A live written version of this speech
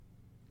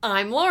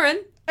I'm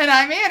Lauren. And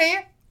I'm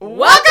Annie.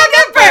 Welcome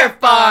to Burf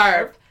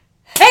Barf!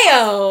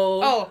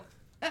 Heyo! Oh.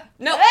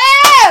 No.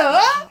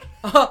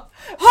 Oh.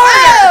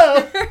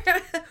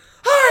 Harder!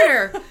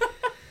 Harder!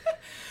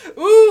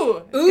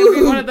 Ooh. It's going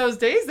to be one of those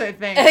days, I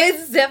think.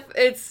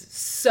 It's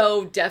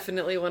so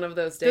definitely one of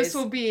those days. This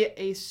will be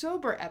a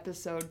sober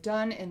episode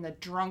done in the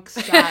drunk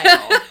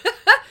style.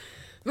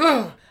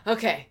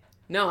 Okay.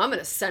 No, I'm going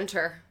to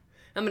center.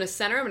 I'm going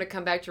to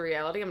come back to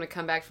reality. I'm going to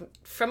come back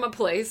from a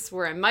place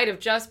where I might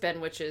have just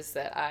been, which is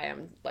that I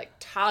am like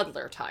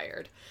toddler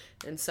tired.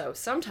 And so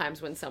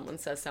sometimes when someone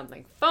says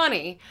something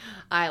funny,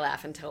 I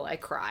laugh until I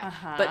cry.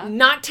 Uh-huh. But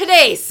not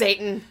today,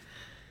 Satan.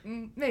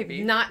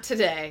 Maybe. Not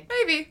today.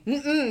 Maybe.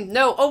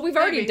 No. Oh, we've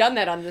already done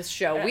that on this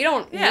show. We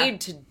don't Yeah. need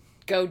to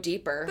go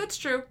deeper. That's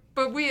true.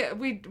 But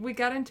we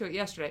got into it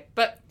yesterday.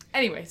 But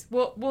anyways,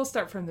 we'll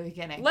start from the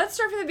beginning. Let's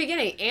start from the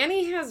beginning.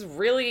 Annie has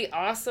really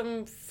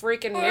awesome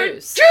freaking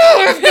news. Do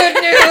have good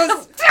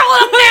news. Tell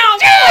them now,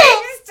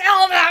 please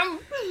tell them.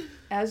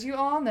 As you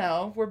all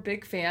know, we're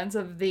big fans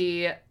of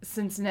the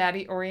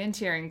Cincinnati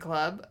Orienteering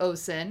Club,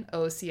 OCIN,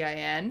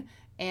 O-C-I-N,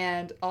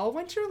 and all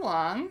winter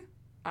long,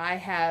 I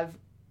have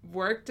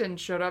worked and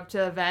showed up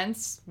to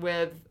events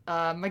with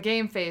my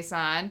game face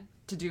on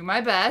to do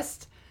my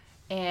best,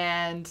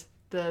 and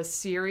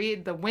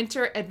the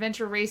Winter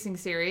Adventure Racing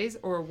Series,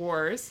 or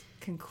WARS,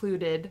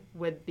 concluded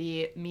with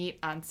the meet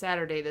on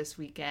Saturday this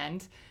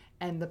weekend,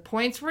 and the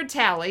points were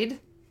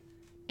tallied,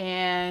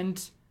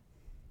 and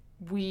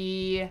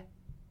no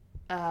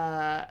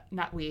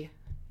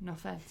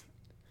offense.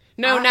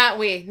 No, not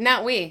we.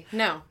 No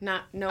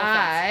offense.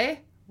 I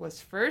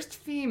was first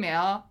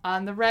female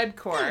on the red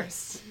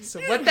course. So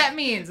what that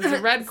means is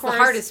the red course the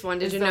hardest one.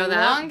 Did you know the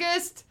that?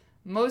 longest,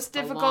 most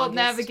difficult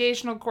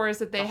navigational course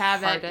that they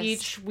have at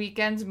each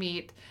weekend's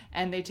meet.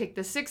 And they take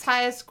the 6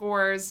 highest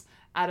scores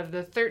out of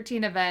the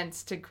 13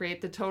 events to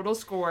create the total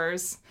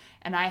scores.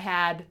 And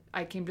I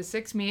came to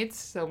 6 meets,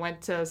 so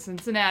went to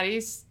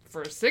Cincinnati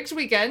for 6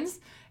 weekends.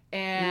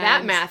 And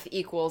that math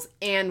equals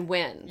and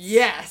wins.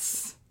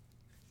 Yes.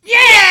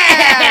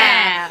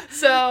 Yeah!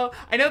 So,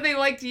 I know they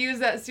like to use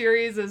that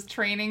series as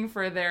training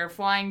for their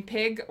Flying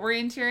Pig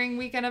orienteering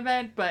weekend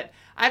event, but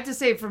I have to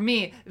say, for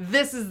me,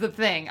 this is the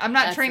thing. I'm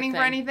not training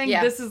for anything.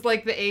 Yeah. This is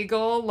like the A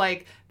goal.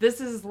 Like,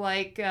 this is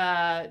like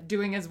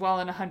doing as well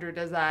in 100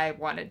 as I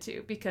wanted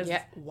to, because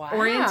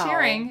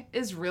orienteering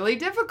is really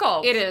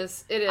difficult. It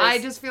is. I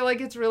just feel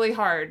like it's really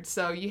hard.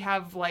 So, you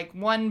have like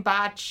one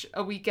botch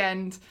a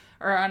weekend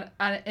or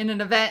in an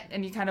event,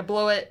 and you kind of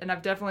blow it, and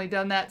I've definitely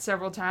done that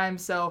several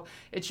times, so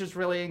it's just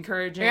really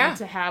encouraging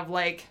to have,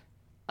 like,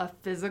 a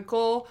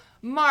physical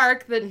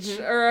mark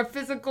that or a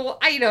physical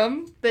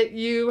item that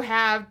you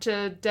have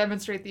to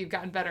demonstrate that you've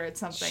gotten better at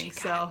something. She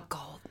got a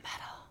gold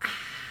medal.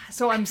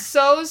 So I'm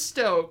so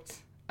stoked.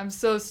 I'm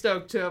so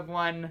stoked to have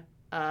won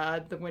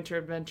the Winter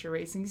Adventure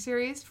Racing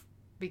Series,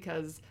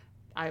 because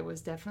I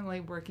was definitely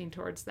working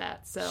towards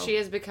that. So she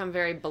has become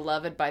very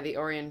beloved by the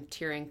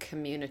orienteering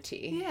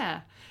community.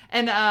 Yeah.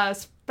 And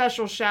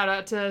special shout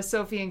out to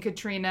Sophie and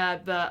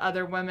Katrina, the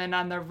other women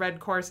on the red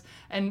course.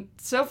 And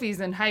Sophie's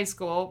in high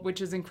school,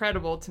 which is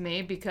incredible to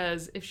me,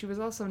 because if she was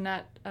also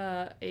not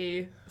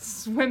a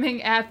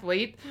swimming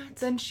athlete,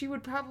 then she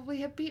would probably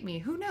have beat me.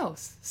 Who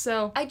knows?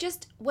 So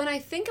when I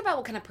think about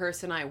what kind of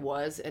person I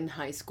was in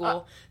high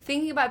school,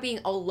 thinking about being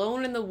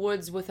alone in the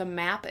woods with a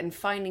map and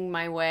finding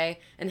my way,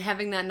 and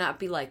having that not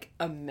be like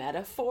a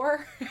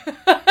metaphor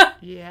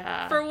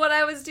for what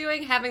I was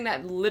doing, having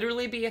that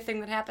literally be a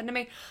thing that happened to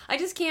me. I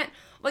just can't,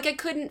 I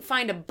couldn't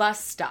find a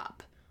bus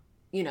stop,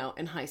 in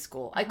high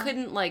school. I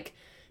couldn't,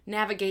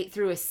 navigate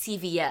through a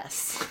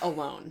CVS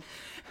alone.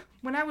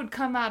 When I would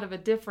come out of a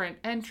different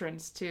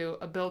entrance to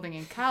a building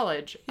in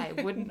college, I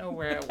wouldn't know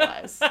where it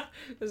was.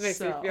 This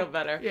makes me feel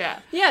better. Yeah.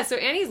 Yeah, so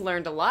Annie's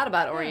learned a lot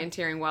about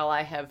orienteering while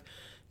I have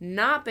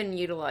not been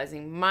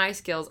utilizing my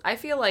skills. I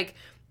feel like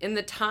in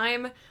the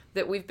time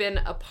that we've been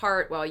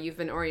apart while you've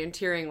been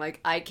orienteering,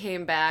 I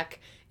came back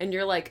and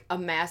you're like a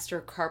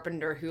master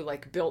carpenter who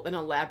built an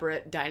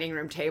elaborate dining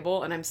room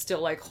table, and I'm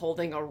still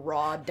holding a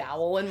raw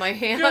dowel in my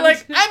hand. You're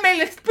like, I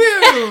made a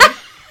spoon!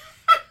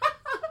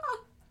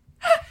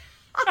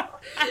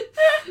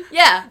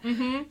 Yeah.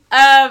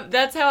 Mm-hmm.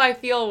 That's how I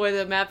feel with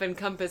a map and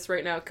compass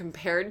right now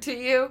compared to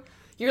you.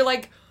 You're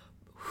like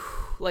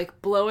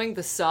blowing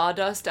the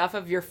sawdust off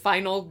of your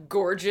final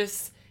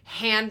gorgeous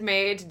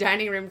handmade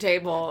dining room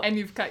table. And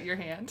you've cut your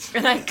hand.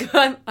 And I've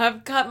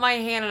cut my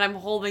hand, and I'm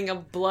holding a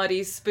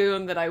bloody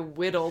spoon that I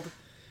whittled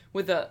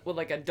with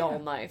a dull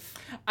knife.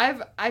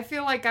 I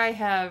feel like I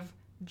have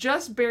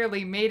just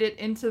barely made it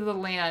into the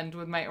land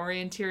with my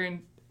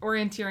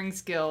orienteering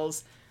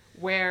skills,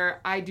 where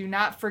I do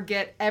not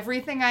forget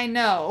everything I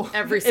know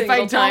if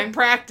I don't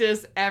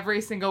practice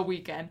every single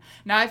weekend.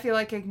 Now I feel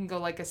like I can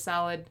go a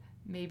solid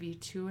maybe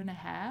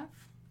 2.5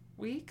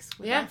 weeks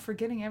without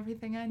forgetting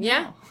everything I know.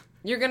 Yeah.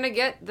 You're gonna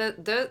get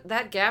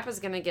that gap is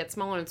gonna get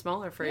smaller and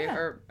smaller for you,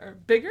 or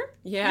bigger.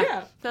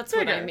 Yeah, that's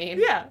bigger. what I mean.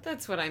 Yeah,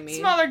 that's what I mean.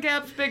 Smaller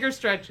gaps, bigger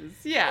stretches.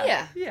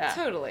 Yeah,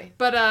 totally.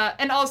 But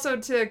and also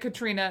to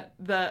Katrina,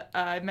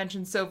 I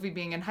mentioned Sophie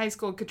being in high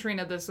school.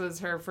 Katrina, this was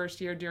her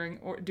first year doing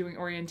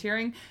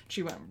orienteering.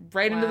 She went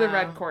right into the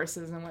red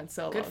courses and went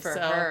solo. Good for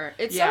her.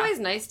 It's always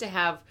nice to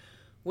have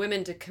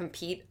women to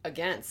compete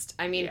against.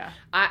 I mean,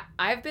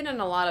 I've been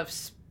in a lot of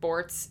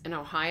sports in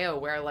Ohio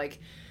where like.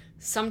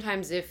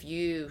 Sometimes if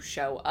you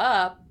show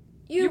up,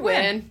 you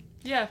win.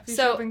 Yeah, if you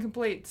show up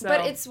incomplete. So.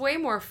 But it's way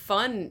more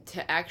fun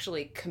to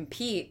actually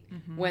compete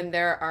when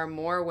there are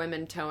more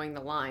women towing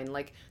the line.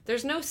 Like,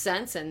 there's no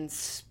sense in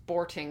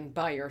sporting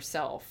by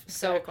yourself.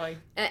 Exactly.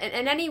 So,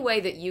 and any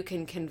way that you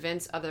can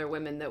convince other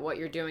women that what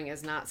you're doing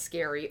is not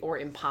scary or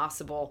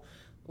impossible,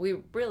 we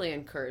really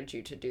encourage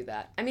you to do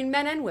that. I mean,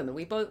 men and women.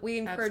 We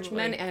encourage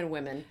men and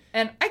women.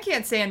 And I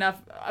can't say enough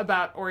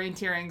about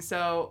orienteering.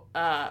 So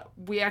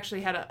we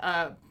actually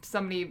had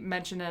somebody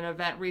mention an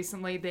event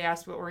recently. They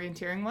asked what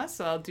orienteering was.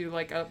 So I'll do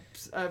like a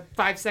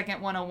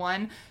 5-second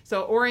 101.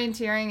 So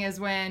orienteering is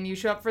when you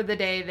show up for the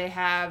day. They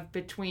have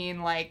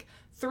between like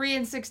 3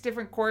 and 6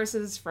 different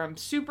courses from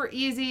super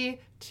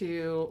easy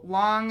to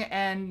long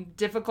and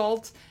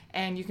difficult,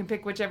 and you can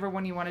pick whichever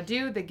one you want to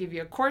do. They give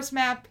you a course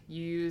map.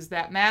 You use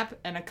that map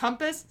and a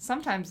compass.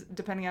 Sometimes,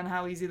 depending on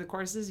how easy the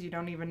course is, you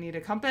don't even need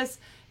a compass,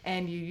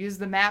 and you use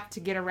the map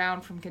to get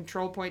around from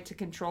control point to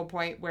control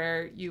point,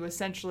 where you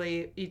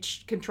essentially,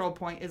 each control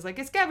point is like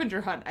a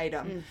scavenger hunt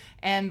item.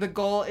 And the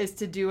goal is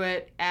to do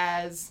it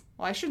as...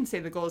 Well, I shouldn't say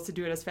the goal is to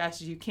do it as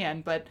fast as you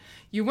can, but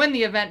you win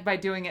the event by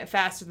doing it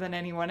faster than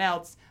anyone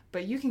else.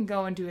 But you can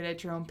go and do it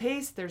at your own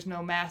pace. There's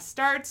no mass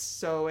starts,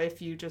 so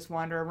if you just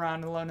wander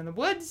around alone in the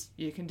woods,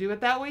 you can do it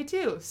that way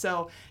too.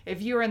 So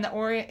if you're in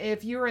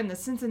the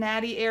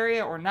Cincinnati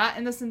area or not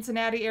in the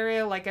Cincinnati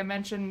area, like I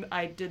mentioned,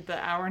 I did the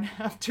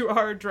 1.5 to 2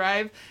 hour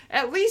drive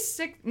at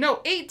least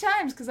 8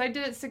 times, because I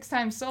did it 6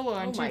 times solo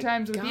and 2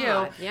 times with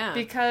you. Yeah.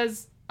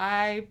 Because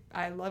I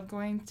love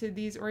going to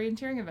these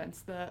orienteering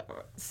events. The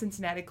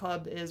Cincinnati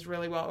Club is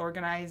really well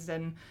organized,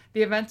 and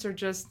the events are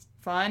just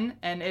fun.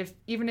 And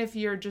even if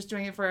you're just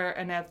doing it for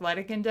an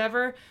athletic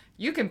endeavor,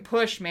 you can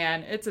push,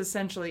 man. It's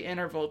essentially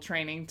interval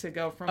training to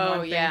go from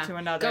one thing to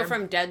another. Go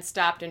from dead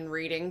stopped in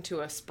reading to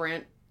a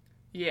sprint.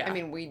 Yeah. I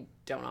mean, we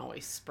don't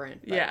always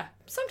sprint. But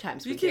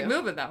sometimes we do. You keep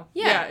moving though.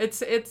 Yeah.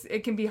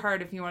 It can be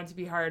hard if you want it to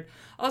be hard.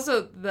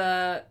 Also,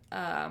 the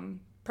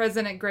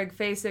President Greg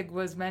Fasig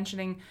was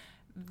mentioning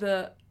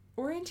the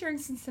Orienteering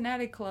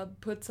Cincinnati Club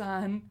puts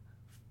on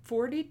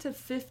 40 to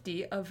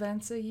 50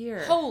 events a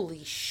year.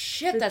 Holy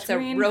shit, that's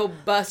a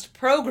robust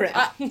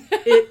program.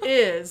 It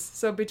is.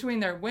 So between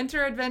their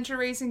winter adventure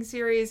racing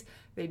series,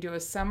 they do a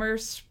summer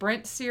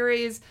sprint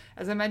series.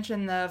 As I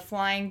mentioned, the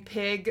Flying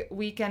Pig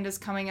weekend is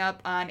coming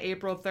up on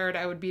April 3rd.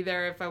 I would be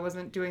there if I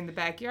wasn't doing the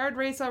backyard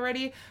race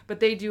already. But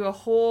they do a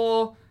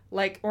whole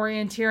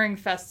orienteering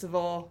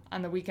festival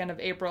on the weekend of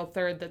April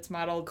 3rd that's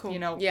modeled,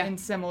 in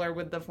similar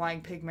with the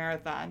Flying Pig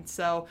Marathon.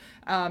 So,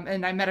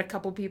 and I met a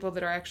couple people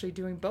that are actually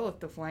doing both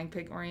the Flying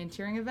Pig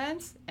orienteering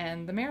events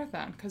and the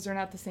marathon, because they're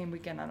not the same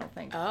weekend, I don't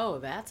think. Oh,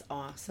 that's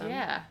awesome.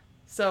 Yeah.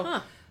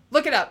 So,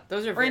 look it up.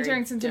 Those are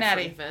Orienteering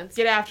Cincinnati. Events.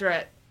 Get after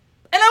it.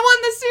 And I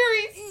won the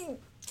series!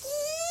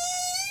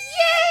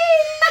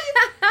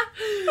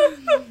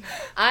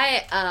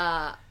 Yay!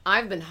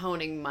 I've been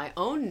honing my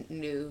own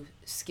new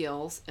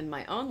skills in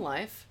my own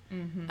life.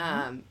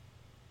 Mm-hmm.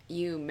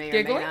 You may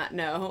or may not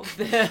know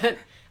that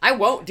I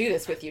won't do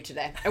this with you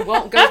today. I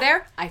won't go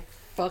there. I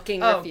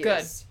fucking refuse.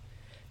 Good.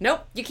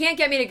 Nope, you can't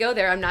get me to go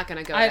there. I'm not going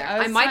to go there.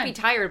 I might be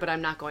tired, but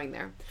I'm not going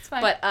there. It's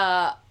fine.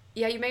 But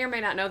you may or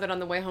may not know that on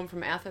the way home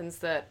from Athens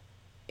that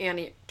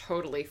Annie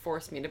totally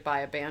forced me to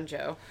buy a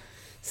banjo.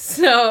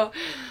 So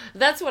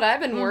that's what I've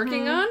been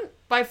working on.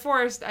 By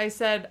forced, I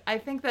said, I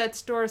think that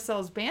store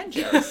sells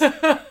banjos.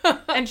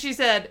 And she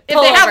said, if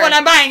they have one,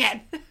 I'm buying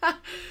it.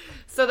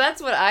 So that's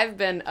what I've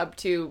been up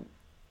to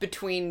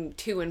between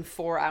 2 and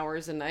 4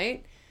 hours a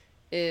night,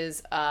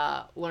 is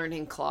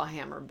learning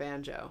clawhammer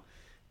banjo.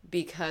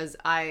 Because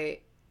I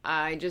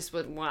just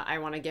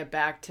want to get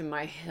back to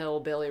my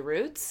hillbilly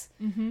roots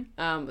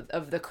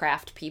of the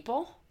craft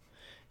people.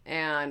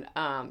 And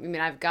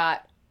I've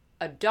got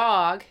a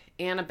dog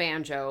and a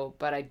banjo,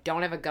 but I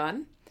don't have a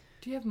gun.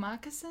 Do you have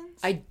moccasins?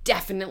 I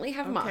definitely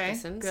have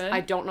moccasins. Good.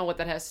 I don't know what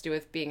that has to do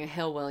with being a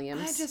Hill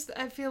Williams.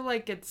 I feel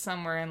like it's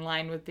somewhere in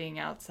line with being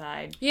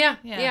outside. Yeah.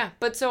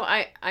 But so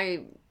I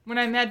when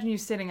I imagine you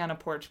sitting on a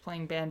porch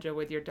playing banjo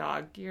with your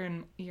dog, you're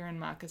in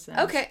moccasins.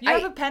 Okay. You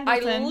have a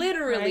Pendleton. I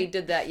literally right?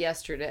 did that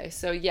yesterday.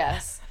 So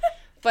yes.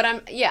 But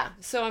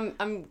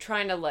I'm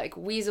trying to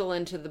weasel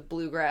into the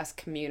bluegrass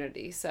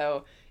community.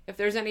 So if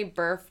there's any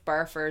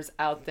barfers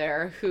out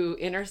there who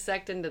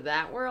intersect into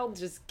that world,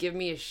 just give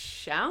me a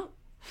shout.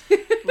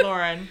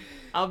 Lauren,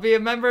 I'll be a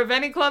member of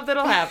any club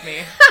that'll have me.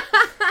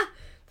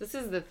 This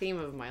is the theme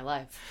of my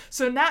life.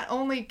 So not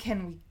only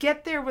can we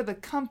get there with a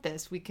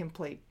compass, we can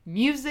play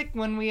music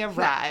when we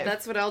arrive.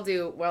 That's what I'll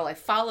do while I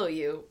follow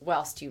you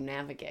whilst you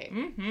navigate.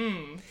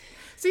 Mm-hmm.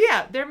 So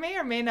yeah, there may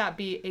or may not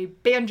be a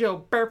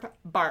banjo burp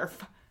barf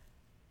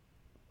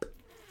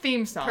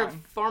theme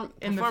song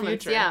in the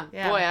future. Yeah.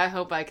 Boy, I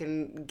hope I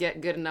can get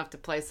good enough to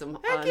play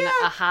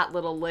a hot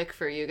little lick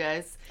for you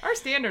guys. Our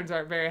standards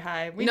aren't very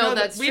high. We know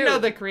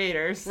the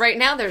creators. Right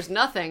now there's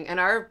nothing, and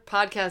our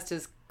podcast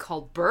is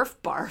called Burf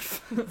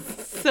Barf.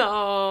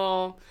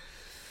 So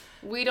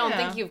we don't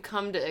think you've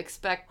come to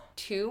expect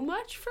too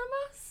much from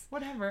us.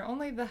 Whatever.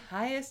 Only the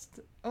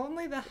highest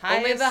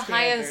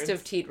highest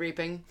of teat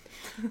reaping.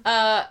 Do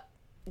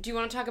you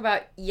want to talk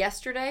about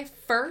yesterday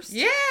first?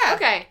 Yeah.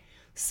 Okay.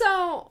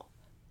 So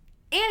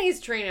Annie's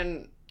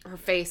training her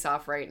face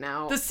off right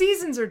now. The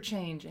seasons are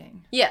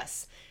changing.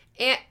 Yes.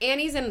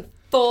 Annie's in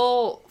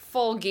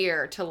full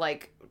gear to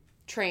like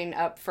train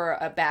up for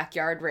a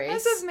backyard race.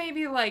 This is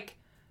maybe like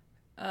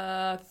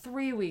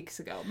 3 weeks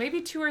ago.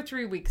 Maybe 2 or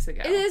 3 weeks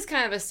ago. It is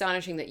kind of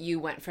astonishing that you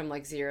went from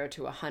like 0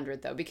 to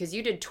 100 though, because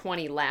you did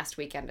 20 last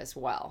weekend as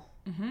well.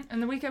 Mm-hmm.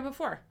 And the weekend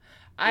before.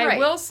 I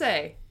will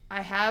say,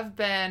 I have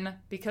been,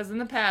 because in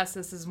the past,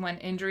 this is when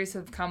injuries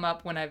have come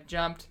up when I've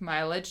jumped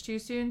mileage too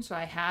soon, so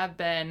I have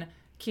been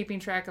keeping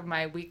track of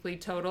my weekly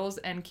totals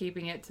and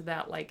keeping it to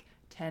that like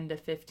 10 to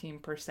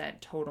 15%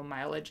 total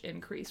mileage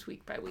increase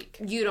week by week.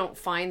 You don't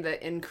find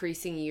that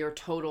increasing your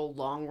total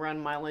long run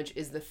mileage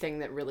is the thing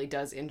that really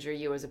does injure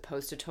you as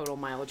opposed to total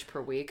mileage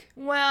per week?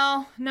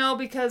 Well, no,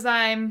 because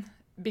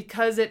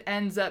it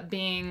ends up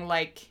being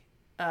like,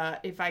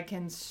 if I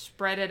can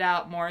spread it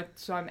out more,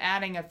 so I'm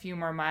adding a few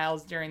more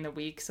miles during the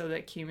week so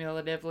that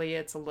cumulatively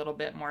it's a little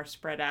bit more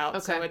spread out.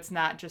 Okay. So it's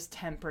not just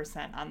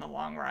 10% on the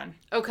long run.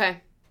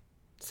 Okay.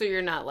 So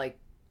you're not like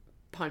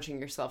punching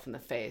yourself in the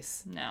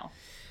face. No.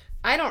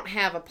 I don't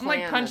have a plan.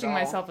 I'm like punching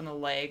myself in the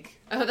leg.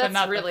 Oh,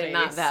 that's really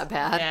not that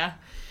bad. Yeah.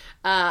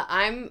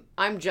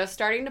 I'm just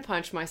starting to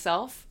punch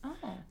myself.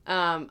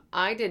 Oh.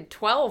 I did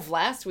 12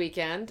 last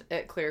weekend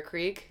at Clear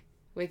Creek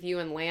with you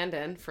and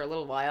Landon for a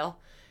little while.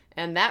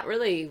 And that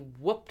really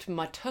whooped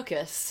my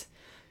tuchus.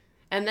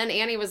 And then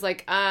Annie was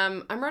like,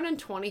 I'm running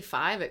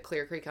 25 at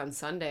Clear Creek on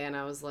Sunday. And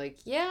I was like,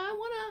 yeah, I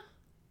want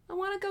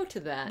to go to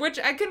that. Which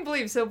I couldn't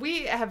believe. So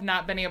we have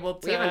not been able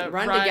to We haven't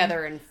run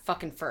together in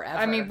fucking forever.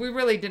 I mean, we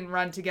really didn't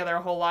run together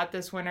a whole lot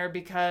this winter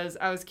because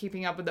I was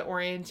keeping up with the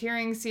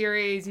orienteering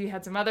series. You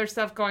had some other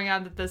stuff going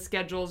on that the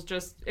schedules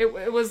just...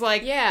 It was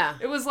like... Yeah.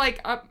 It was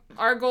like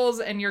our goals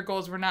and your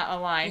goals were not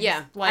aligned.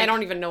 Yeah. Like, I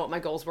don't even know what my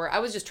goals were. I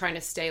was just trying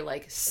to stay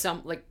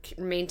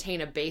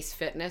maintain a base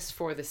fitness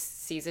for the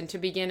season to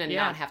begin and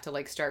not have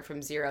to start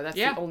from zero. That's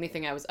the only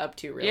thing I was up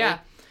to, really. Yeah.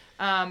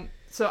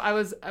 So I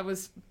was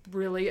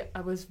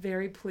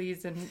very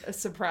pleased and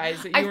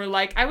surprised that you were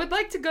like, I would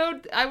like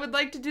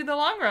to do the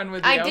long run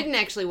with you. I didn't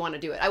actually want to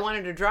do it. I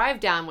wanted to drive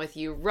down with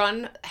you,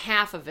 run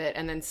half of it,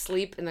 and then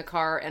sleep in the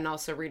car and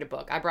also read a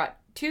book. I brought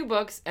 2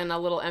 books and a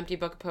little empty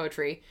book of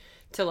poetry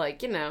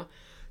to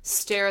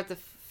stare at the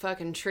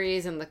fucking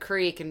trees and the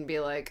creek and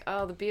be like,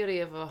 oh, the beauty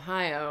of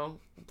Ohio,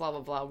 blah, blah,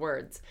 blah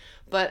words.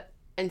 But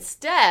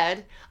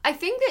instead, I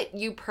think that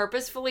you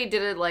purposefully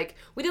did it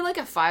we did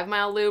a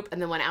 5-mile loop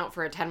and then went out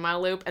for a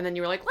 10-mile loop. And then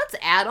you were like, let's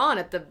add on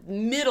at the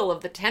middle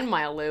of the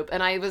 10-mile loop.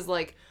 And I was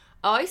like,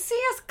 oh, I see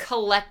us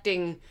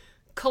collecting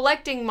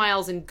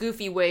miles in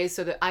goofy ways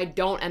so that I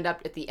don't end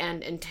up at the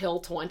end until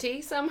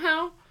 20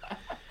 somehow.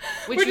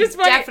 Which is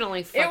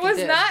definitely fucking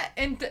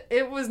did.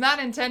 It was not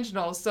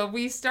intentional. So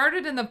we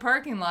started in the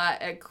parking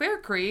lot at Clear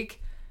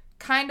Creek,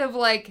 kind of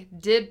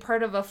did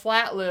part of a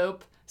flat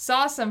loop,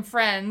 saw some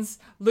friends,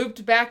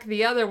 looped back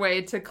the other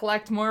way to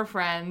collect more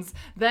friends,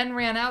 then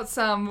ran out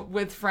some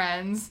with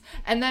friends,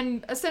 and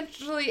then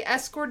essentially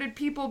escorted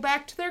people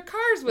back to their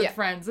cars with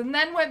friends, and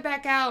then went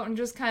back out and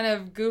just kind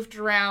of goofed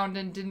around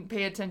and didn't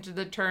pay attention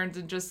to the turns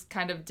and just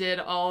kind of did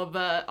all of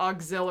the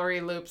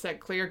auxiliary loops at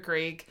Clear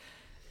Creek.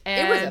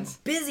 And it was a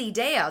busy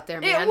day out there,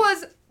 man. It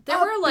was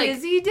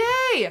busy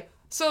day.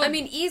 So I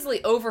mean,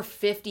 easily over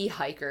 50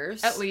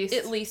 hikers. At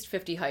least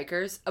 50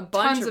 hikers. A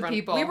bunch Tons of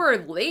people. We were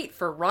late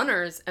for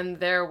runners, and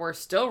there were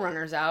still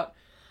runners out.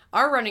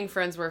 Our running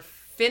friends were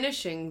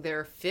finishing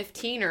their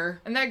 15er.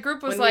 And that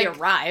group was when we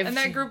arrived. And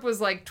that group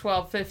was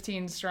 12,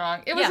 15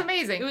 strong. It was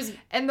amazing. It was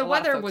and the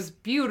weather was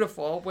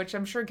beautiful, which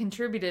I'm sure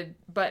contributed.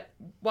 But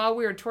while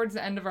we were towards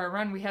the end of our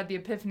run, we had the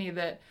epiphany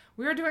that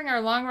we were doing our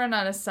long run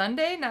on a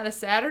Sunday, not a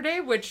Saturday,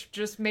 which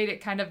just made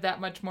it kind of that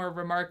much more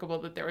remarkable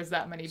that there was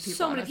that many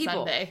people on a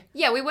Sunday.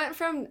 Yeah, we went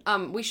from,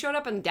 we showed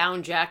up in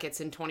down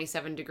jackets in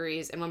 27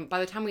 degrees, and by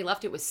the time we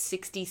left, it was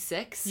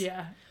 66.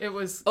 Yeah, it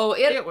was. Oh,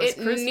 it was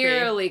crispy.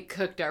 Nearly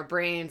cooked our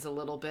brains a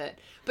little bit.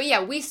 But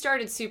yeah, we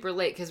started super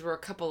late because we're a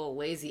couple of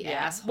lazy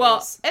assholes.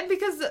 Well, and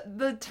because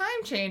the time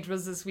change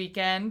was this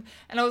weekend,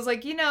 and I was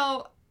like,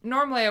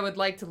 normally I would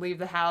like to leave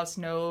the house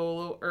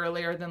no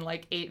earlier than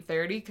like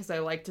 8:30 because I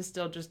like to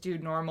still just do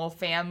normal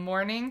fam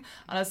morning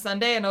on a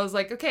Sunday. And I was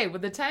like, okay,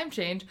 with the time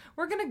change,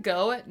 we're going to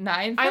go at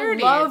 9:30. I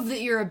love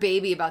that you're a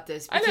baby about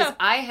this because I know.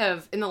 I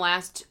have, in the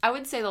last, I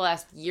would say the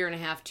last year and a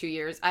half, 2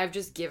 years, I've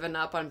just given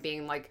up on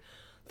being like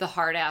the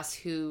hard ass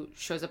who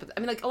shows up. I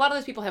mean, like a lot of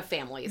those people have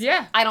families.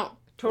 Yeah. I don't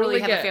Totally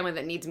really have get a family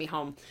that needs me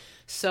home.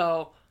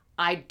 So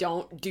I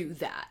don't do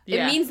that.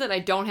 Yeah. It means that I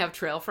don't have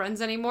trail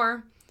friends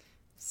anymore.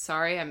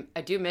 Sorry,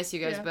 I do miss you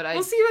guys, Yeah. but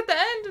we'll see you at the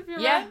end if you're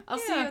right. I'll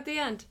see you at the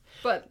end.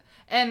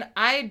 And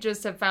I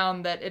just have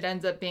found that it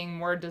ends up being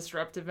more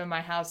disruptive in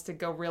my house to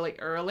go really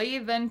early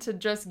than to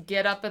just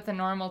get up at the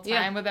normal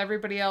time with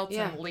everybody else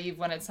and leave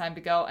when it's time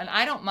to go. And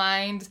I don't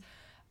mind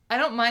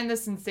the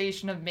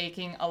sensation of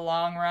making a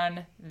long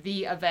run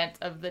the event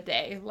of the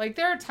day. Like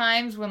there are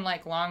times when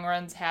like long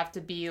runs have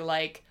to be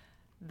like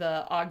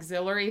the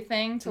auxiliary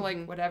thing to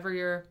like whatever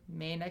your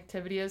main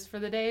activity is for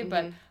the day.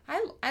 But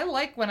I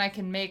like when I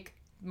can make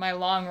my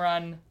long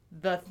run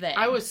the thing.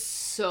 I was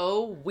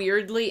so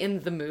weirdly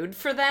in the mood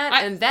for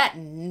that, and that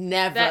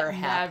never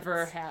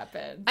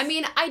happens. I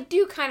mean, I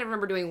do kind of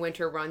remember doing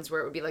winter runs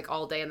where it would be like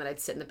all day, and then I'd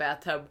sit in the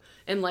bathtub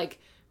and like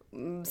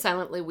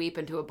silently weep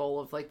into a bowl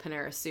of like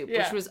Panera soup,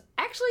 which was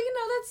actually,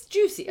 that's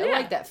juicy. I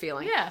like that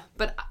feeling. Yeah.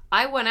 But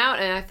I went out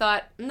and I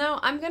thought, no,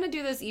 I'm going to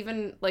do this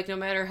even, like, no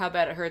matter how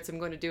bad it hurts, I'm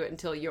going to do it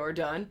until you're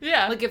done.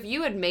 Yeah. Like, if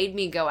you had made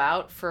me go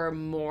out for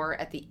more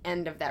at the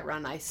end of that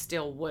run, I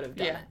still would have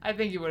done it. I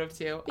think you would have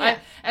too. Yeah.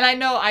 I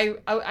know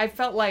I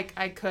felt like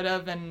I could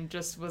have and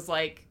just was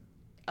like,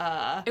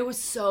 it was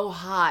so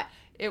hot.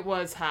 It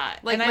was hot.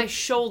 Like, my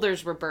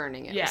shoulders were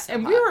burning. It was so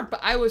hot.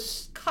 I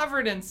was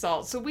covered in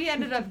salt. So we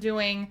ended up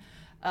doing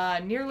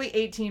nearly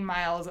 18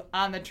 miles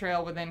on the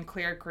trail within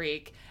Clear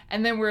Creek.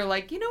 And then we were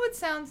like, you know what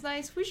sounds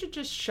nice? We should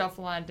just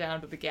shuffle on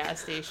down to the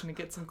gas station and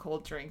get some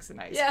cold drinks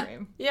and ice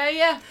cream.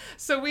 Yeah.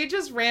 So we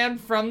just ran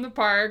from the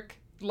park,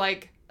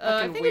 like,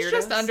 I think it's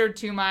just under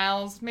 2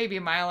 miles, maybe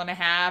a mile and a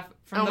half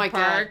from the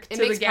park to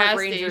the gas station. It makes park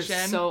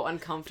rangers so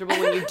uncomfortable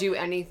when you do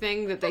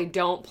anything that they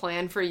don't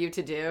plan for you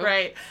to do.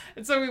 Right.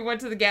 And so we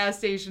went to the gas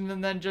station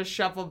and then just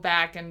shuffled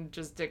back and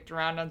just dicked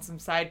around on some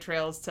side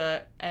trails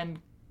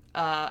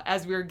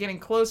as we were getting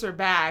closer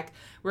back,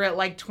 we're at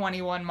like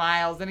 21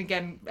 miles. And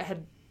again,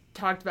 had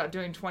talked about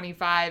doing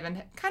 25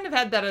 and kind of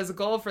had that as a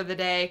goal for the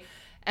day.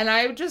 And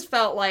I just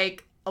felt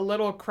like a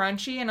little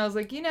crunchy. And I was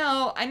like,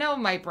 I know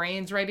my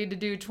brain's ready to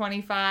do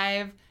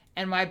 25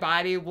 and my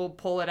body will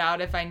pull it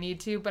out if I need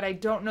to, but I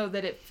don't know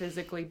that it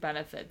physically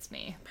benefits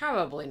me.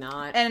 Probably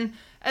not. And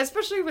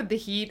especially with the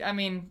heat, I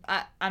mean,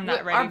 I'm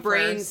not ready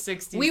for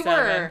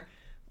 67.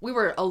 We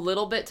were a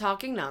little bit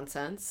talking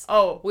nonsense.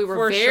 Oh, we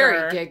were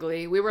very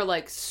giggly. We were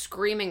like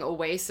screaming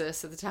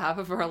Oasis at the top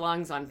of our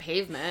lungs on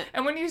pavement.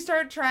 And when you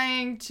start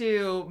trying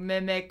to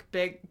mimic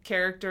big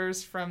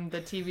characters from the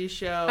TV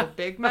show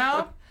Big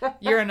Mouth,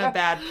 you're in a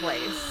bad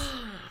place.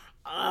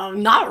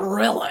 Not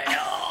really.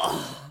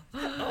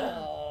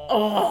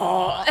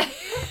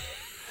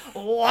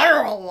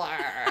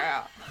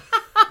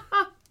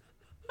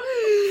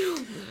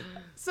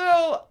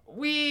 So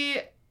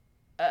we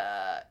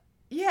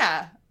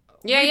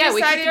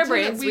we kicked our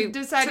brains. We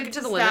decided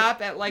to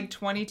stop at like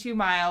 22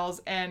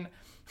 miles, and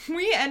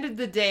we ended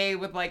the day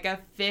with like a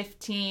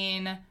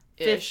 15,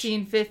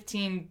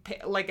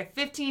 like a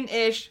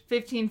 15-ish,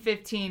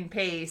 15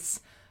 pace,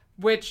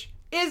 which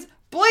is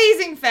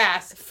blazing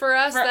fast. For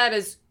us, that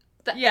is...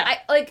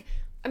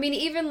 I mean,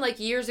 even like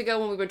years ago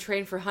when we would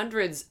train for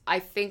hundreds, I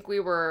think we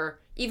were,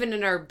 even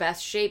in our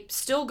best shape,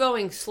 still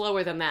going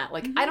slower than that.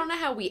 Like, I don't know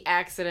how we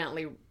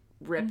accidentally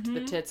ripped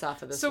the tits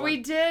off of this one. We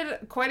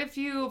did quite a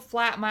few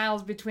flat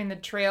miles between the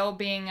trail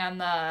being on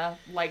the,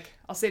 like,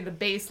 I'll say the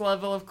base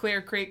level of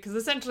Clear Creek, because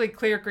essentially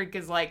Clear Creek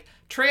is like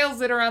trails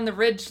that are on the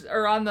ridge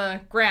or on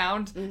the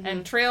ground,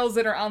 and trails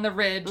that are on the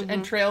ridge,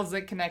 and trails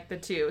that connect the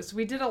two. So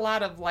we did a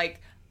lot of, like,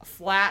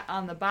 flat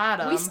on the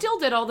bottom. We still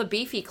did all the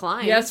beefy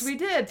climbs. Yes, we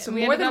did. So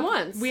more than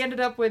once. We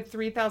ended up with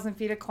 3,000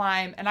 feet of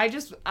climb, and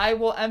I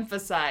will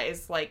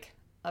emphasize, like,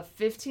 a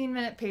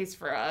 15-minute pace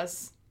for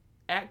us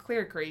at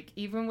Clear Creek,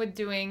 even with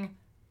doing,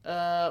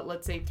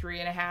 let's say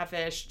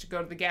 3.5-ish to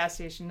go to the gas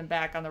station and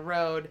back on the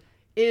road,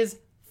 is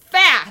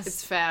fast.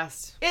 It's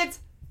fast. It's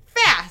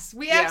fast.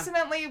 We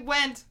accidentally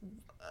went,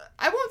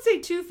 I won't say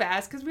too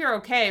fast, because we were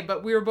okay,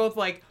 but we were both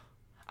like,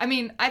 I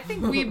mean, I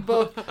think we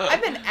both...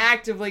 I've been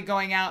actively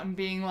going out and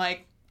being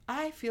like,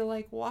 I feel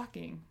like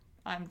walking.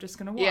 I'm just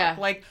going to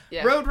walk.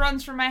 Yeah. Road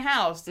runs from my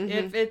house.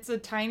 If it's a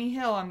tiny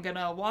hill, I'm going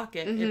to walk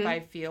it. If I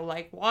feel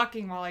like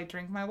walking while I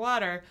drink my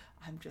water,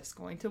 I'm just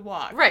going to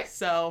walk. Right.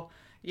 So,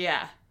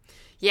 yeah.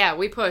 Yeah,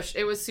 we pushed.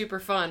 It was super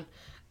fun.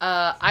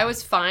 I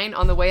was fine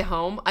on the way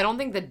home. I don't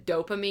think the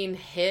dopamine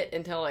hit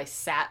until I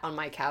sat on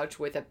my couch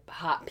with a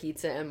hot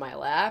pizza in my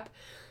lap.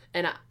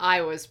 And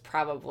I was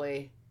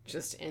probably...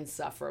 just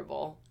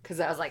insufferable because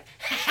I was like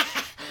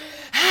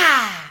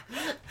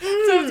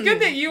so it's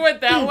good that you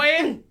went that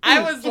way.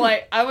 I was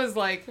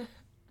like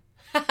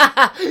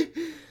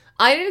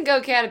I didn't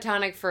go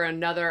catatonic for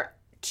another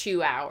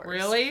 2 hours.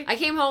 Really? I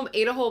came home,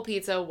 ate a whole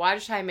pizza,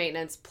 watched High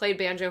Maintenance, played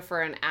banjo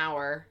for an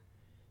hour,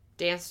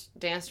 danced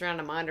around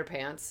in my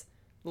underpants,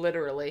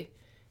 literally,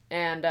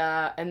 and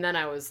then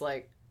I was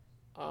like,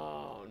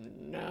 oh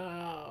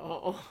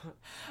no.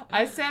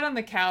 I sat on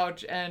the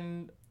couch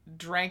and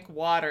drank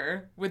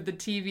water with the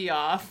TV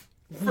off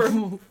for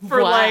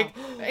Wow. like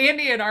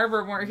Andy and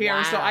Arbor weren't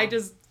here, so Wow. I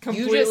just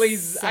completely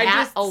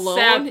sat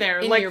there,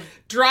 in like your...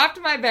 dropped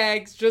my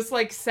bags, just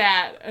like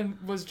sat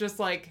and was just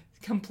like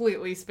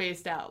completely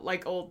spaced out,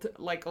 like old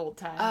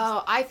times.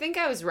 Oh, I think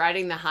I was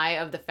riding the high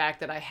of the fact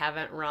that I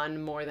haven't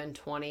run more than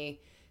 20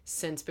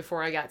 since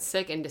before I got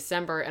sick in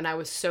December, and I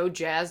was so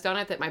jazzed on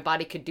it that my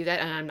body could do that,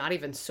 and I'm not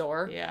even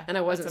sore. Yeah, and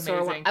I wasn't that's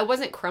sore. amazing. I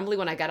wasn't crumbly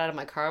when I got out of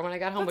my car when I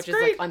got home, That's which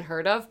great. is like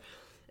unheard of.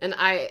 And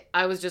I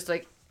was just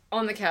like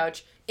on the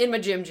couch in my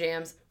gym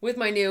jams with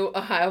my new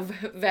Ohio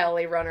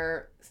Valley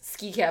Runner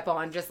ski cap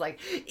on, just like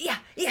yeah.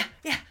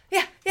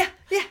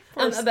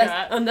 Poor I'm the best.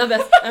 Scott. I'm the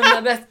best.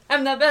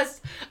 I'm the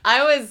best.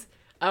 I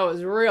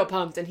was real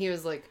pumped, and he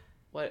was like,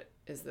 "What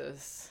is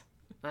this?"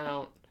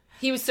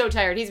 He was so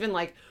tired. He's been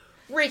like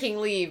raking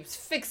leaves,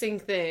 fixing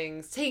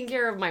things, taking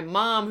care of my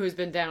mom who's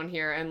been down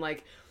here, and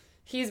like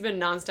he's been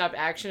nonstop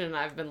action, and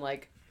I've been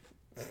like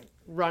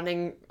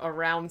running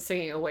around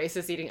singing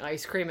Oasis, eating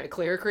ice cream at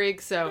Clear Creek.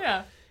 So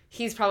Yeah.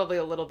 he's probably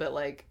a little bit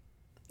like,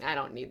 I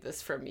don't need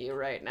this from you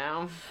right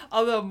now.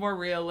 Although more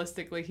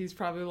realistically, he's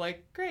probably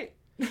like, great.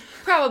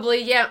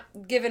 Probably, yeah.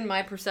 Given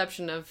my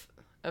perception of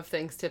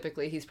things,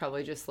 typically he's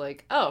probably just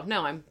like, oh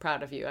no, I'm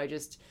proud of you. I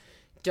just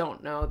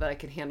don't know that I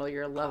can handle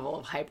your level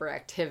of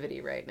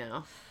hyperactivity right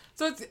now.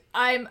 So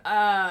I'm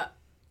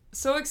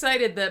so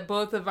excited that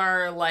both of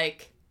our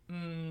like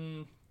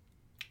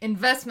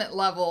investment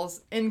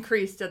levels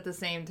increased at the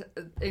same time.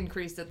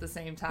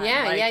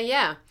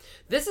 Yeah.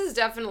 This is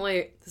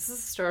the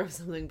start of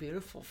something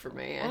beautiful for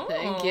me, I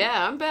think. Oh.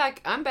 Yeah, I'm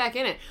back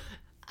in it.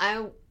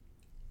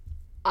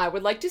 I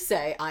would like to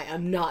say I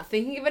am not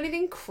thinking of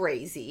anything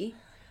crazy,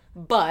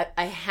 but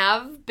I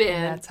have been.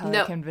 And that's how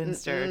I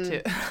convinced her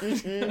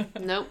to.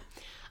 Nope.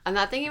 I'm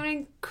not thinking of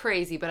anything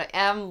crazy, but I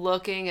am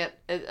looking at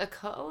a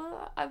couple.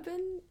 I've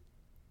been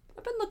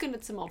looking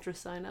at some ultra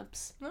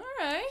signups All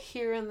right.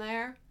 here and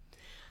there.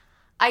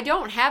 I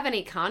don't have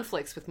any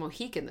conflicts with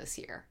Mohican this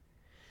year.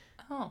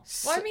 Oh.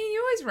 Well, I mean,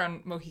 you always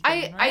run Mohican,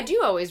 I right?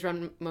 do always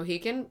run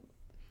Mohican.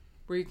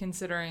 Were you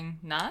considering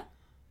not?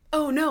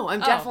 Oh, no,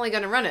 I'm definitely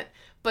going to run it.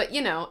 But,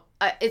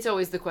 it's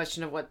always the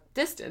question of what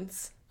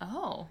distance.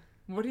 Oh.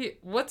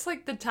 What's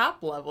like the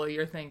top level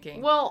you're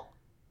thinking? Well,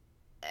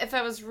 if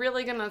I was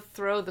really going to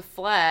throw the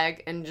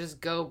flag and just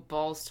go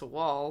balls to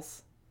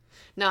walls.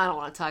 No, I don't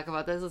want to talk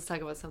about this. Let's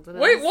talk about something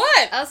else. Wait,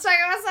 what? Let's talk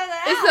about something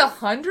else. Is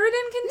 100 in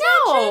contention?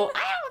 No,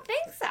 I don't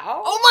think so.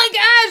 Oh my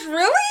gosh,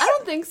 really? I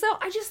don't think so.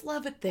 I just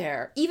love it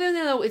there. Even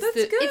though it's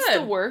it's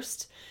the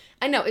worst.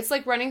 I know, it's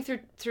like running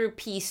through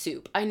pea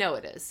soup. I know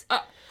it is.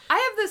 I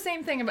have the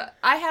same thing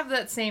I have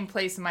that same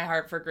place in my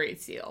heart for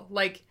Great Seal.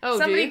 Like, Oh,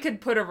 somebody do you? could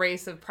put a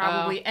race of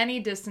probably any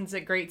distance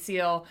at Great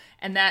Seal,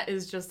 and that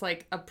is just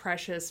like a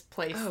precious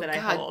place that I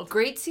hold.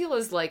 Great Seal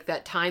is like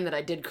that time that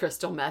I did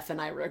crystal meth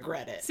and I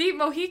regret it. See,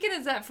 Mohican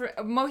is that for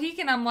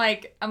Mohican. I'm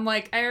like,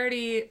 I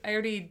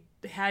already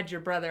had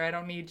your brother. I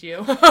don't need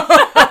you.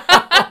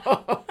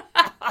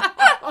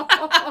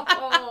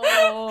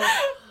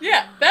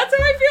 Yeah, that's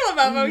how I feel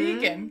about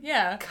Mohican.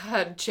 Yeah.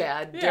 God,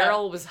 Chad. Yeah.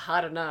 Daryl was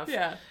hot enough.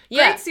 Yeah.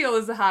 Yeah. Great Seal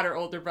is the hotter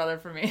older brother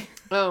for me.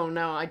 Oh,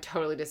 no, I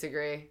totally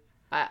disagree.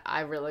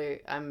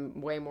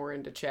 I'm way more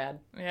into Chad.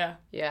 Yeah.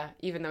 Yeah,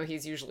 even though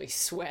he's usually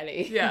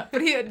sweaty. Yeah.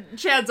 But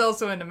Chad's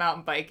also into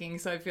mountain biking,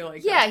 so I feel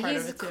like Yeah, that's part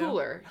he's of it too.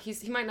 cooler.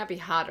 He might not be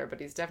hotter, but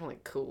he's definitely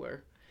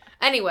cooler.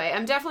 Anyway,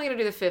 I'm definitely going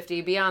to do the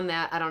 50. Beyond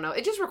that, I don't know.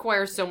 It just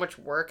requires so much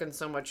work and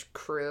so much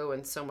crew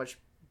and so much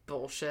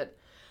bullshit.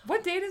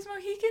 What date is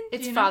Mohican?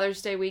 It's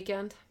Father's Day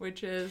weekend.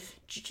 Which is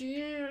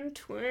June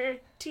 20th.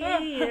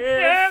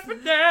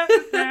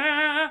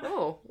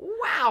 Oh,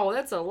 wow.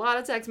 That's a lot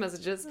of text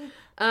messages.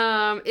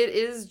 It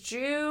is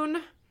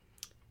June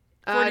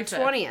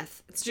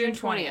 20th. It's June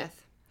 20th.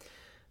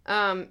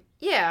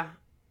 Yeah,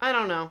 I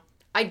don't know.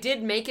 I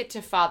did make it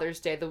to Father's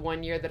Day the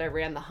one year that I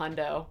ran the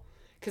hundo.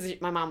 Because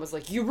my mom was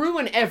like, you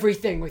ruin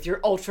everything with your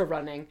ultra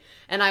running.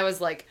 And I was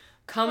like,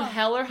 come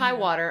hell or high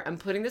water, I'm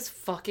putting this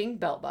fucking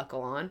belt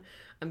buckle on.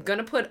 I'm going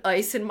to put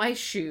ice in my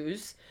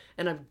shoes.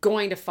 And I'm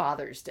going to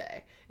Father's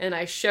Day. And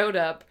I showed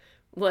up,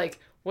 like,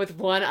 with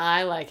one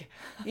eye, like,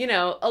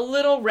 a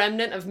little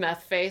remnant of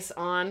meth face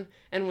on.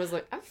 And was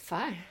like, I'm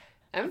fine.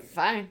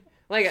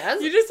 Like,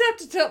 You just have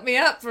to tilt me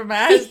up for my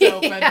eyes to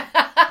open.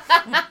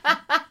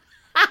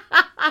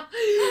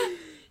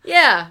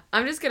 Yeah,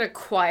 I'm just going to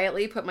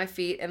quietly put my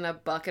feet in a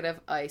bucket of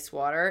ice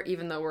water,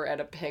 even though we're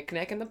at a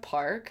picnic in the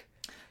park.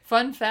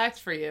 Fun fact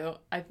for you,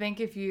 I think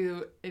if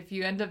you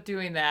end up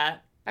doing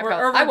that, or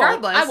I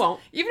regardless, I won't.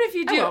 Even if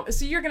you I do, won't.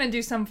 so you're going to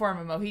do some form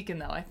of Mohican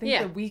though. I think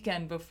Yeah. the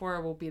weekend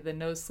before will be the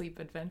no sleep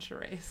adventure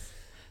race.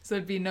 So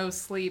it'd be no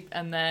sleep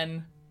and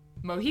then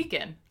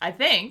Mohican, I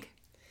think.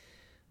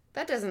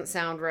 That doesn't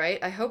sound right.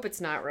 I hope it's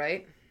not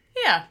right.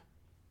 Yeah.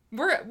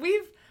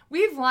 We've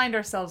We've lined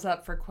ourselves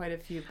up for quite a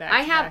few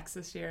back-to-backs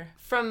this year.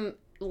 From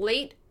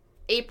late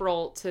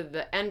April to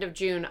the end of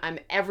June, I'm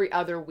every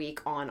other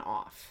week on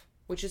off,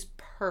 which is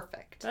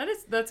perfect.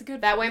 That's a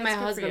good. That way my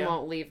husband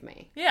won't leave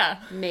me. Yeah.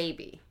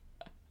 Maybe.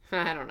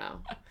 I don't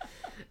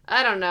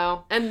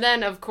know. And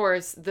then, of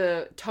course,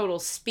 the total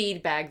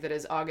speed bag that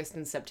is August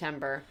and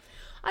September.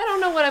 I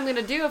don't know what I'm going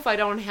to do if I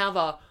don't have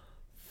a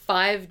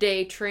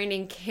 5-day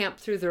training camp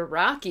through the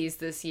Rockies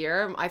this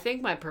year. I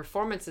think my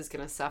performance is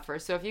going to suffer.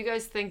 So if you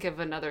guys think of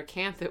another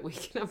camp that we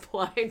can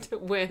apply to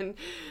win,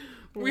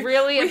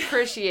 really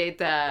appreciate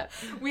that.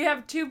 We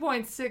have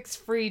 2.6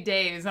 free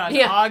days on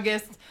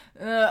August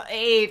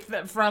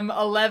 8th from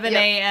 11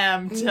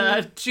 a.m.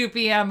 to 2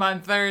 p.m.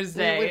 on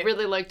Thursday. We'd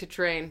really like to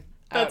train.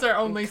 That's our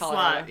only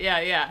slot.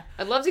 Yeah.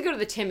 I'd love to go to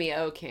the Timmy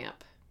O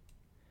camp.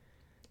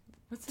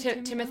 What's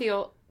the Timothy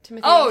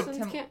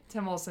Olsen's camp?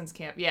 Tim Olsen's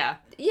camp, yeah.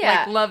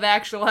 Yeah. Like Love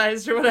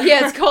Actualized or whatever.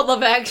 Yeah, it's called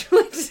Love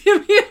Actually.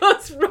 Timmy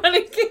O's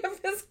running camp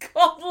is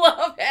called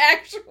Love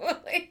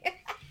Actually.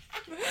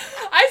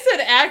 I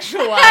said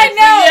actualized. I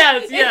know.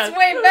 Yes. It's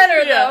way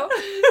better,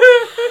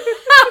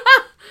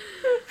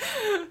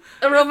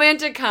 though. A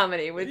romantic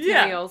comedy with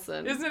Timmy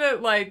Olsen. Isn't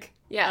it like...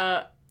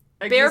 Yeah.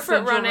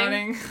 Barefoot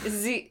running.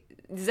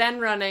 Zen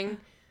running.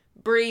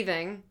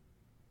 Breathing.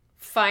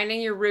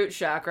 Finding your root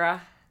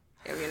chakra.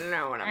 If you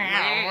know what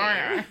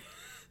I'm saying.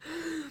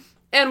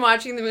 And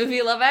watching the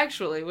movie Love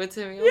Actually with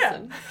Timmy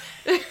Olsen.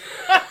 Yeah.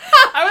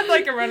 I would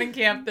like a running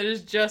camp that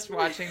is just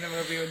watching the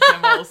movie with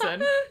Tim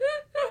Olsen.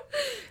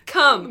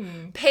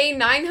 Come, pay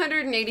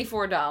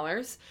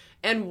 $984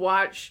 and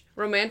watch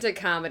romantic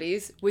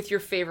comedies with your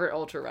favorite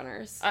ultra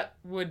runners.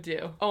 Would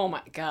do. Oh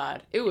my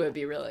God. It would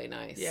be really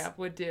nice. Yeah,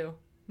 would do.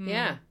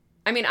 Yeah.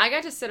 I mean, I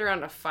got to sit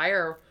around a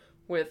fire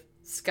with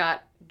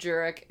Scott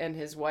Jurek and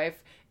his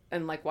wife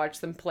and like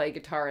watch them play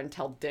guitar and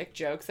tell dick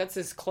jokes. That's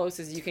as close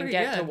as you can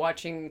get to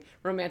watching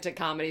romantic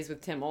comedies with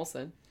Tim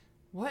Olsen.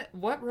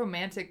 What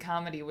romantic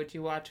comedy would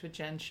you watch with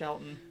Jen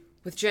Shelton?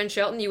 With Jen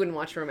Shelton, you wouldn't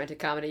watch a romantic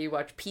comedy. You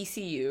watch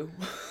PCU.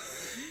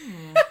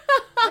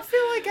 I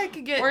feel like I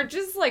could get... Or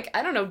just like,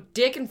 I don't know,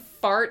 dick and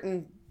fart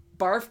and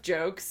barf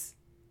jokes.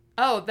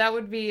 Oh, that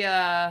would be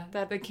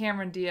the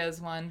Cameron Diaz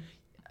one.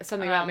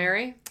 Something About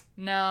Mary?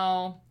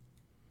 No.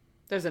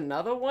 There's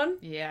another one?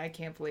 Yeah, I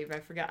can't believe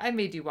I forgot. I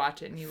made you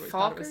watch it and you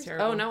thought it was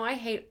terrible. Oh, no, I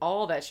hate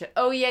all that shit.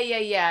 Oh,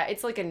 yeah.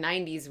 It's like a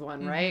 90s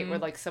one, right? Where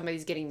like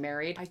somebody's getting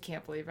married. I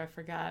can't believe I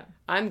forgot.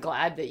 I'm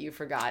glad that you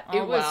forgot. Oh,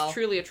 it was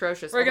truly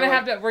atrocious. We're gonna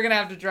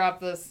have to drop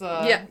this.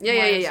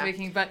 Yeah.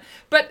 Speaking,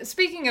 but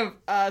speaking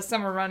of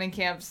summer running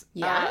camps,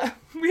 we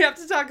have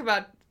to talk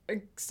about.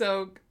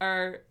 So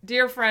our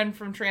dear friend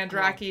from Trans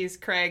Rockies,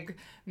 Craig,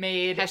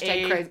 made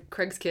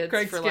Craig's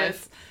Kids for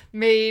life.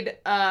 Made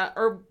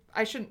or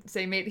I shouldn't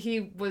say made.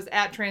 He was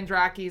at Trans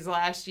Rockies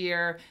last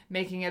year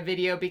making a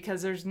video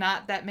because there's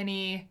not that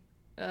many.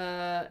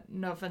 No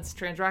offense to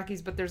Trans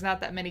Rockies, but there's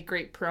not that many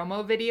great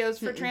promo videos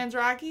for Trans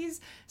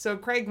Rockies. So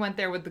Craig went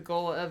there with the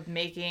goal of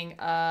making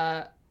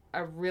a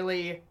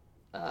really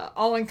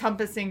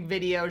all-encompassing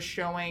video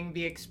showing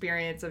the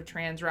experience of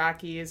Trans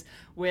Rockies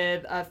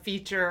with a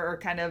feature or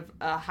kind of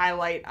a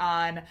highlight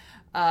on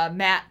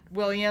Matt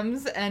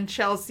Williams and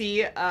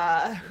Chelsea,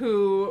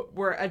 who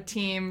were a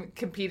team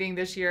competing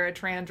this year at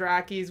Trans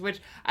Rockies, which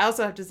I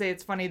also have to say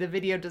it's funny, the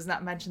video does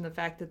not mention the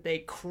fact that they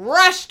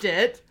crushed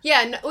it.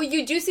 Yeah, no,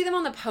 you do see them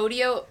on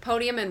the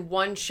podium in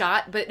one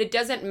shot, but it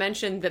doesn't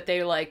mention that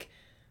they, like,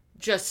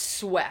 just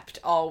swept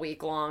all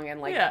week long and,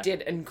 like,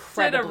 did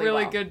incredibly well. Did a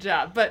really good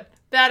job, but...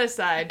 That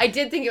aside. I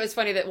did think it was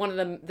funny that one of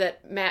them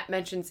that Matt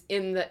mentions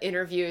in the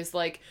interview is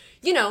like,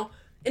 you know,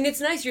 and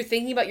it's nice you're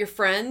thinking about your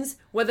friends,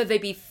 whether they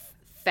be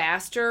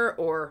faster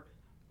or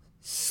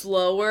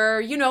slower,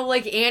 you know,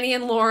 like Annie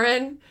and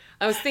Lauren.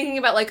 I was thinking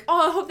about like,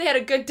 oh, I hope they had a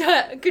good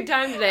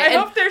time today. I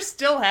hope they're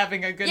still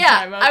having a good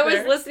time out there. I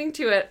was listening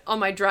to it on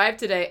my drive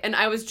today, and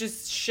I was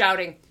just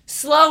shouting,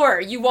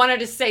 slower! You wanted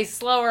to say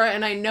slower,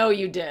 and I know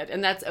you did,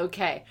 and that's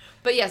okay.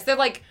 But yes, they're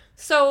like...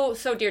 So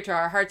dear to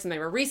our hearts, and they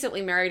were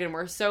recently married, and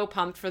we're so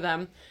pumped for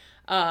them.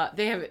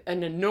 They have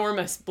an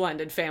enormous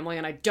blended family,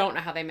 and I don't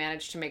know how they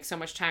managed to make so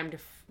much time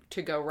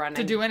to go running.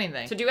 To do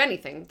anything. To do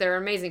anything. They're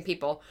amazing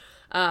people.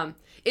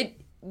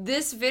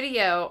 This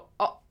video,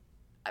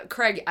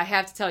 Craig, I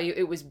have to tell you,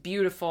 it was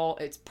beautiful.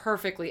 It's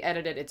perfectly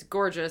edited. It's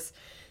gorgeous.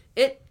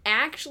 It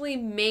actually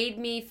made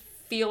me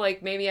feel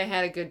like maybe I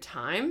had a good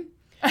time.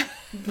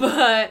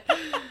 But...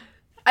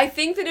 I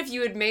think that if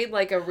you had made,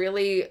 like, a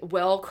really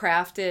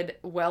well-crafted,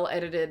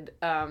 well-edited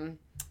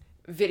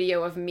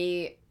video of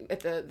me at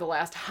the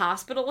last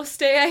hospital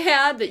stay I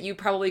had, that you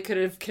probably could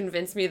have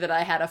convinced me that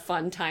I had a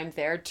fun time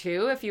there,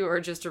 too, if you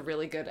were just a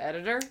really good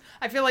editor.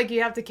 I feel like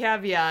you have to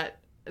caveat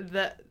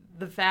the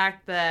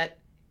fact that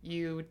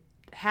you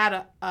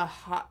had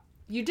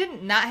you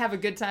didn't not have a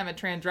good time at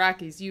Trans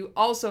Rockies. You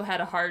also had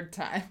a hard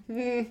time.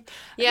 Yeah.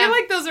 I feel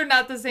like those are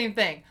not the same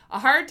thing. A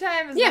hard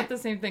time is not the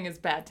same thing as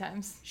bad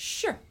times.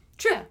 Sure.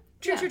 True.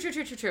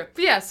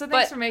 But yeah, so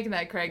thanks for making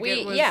that, Craig.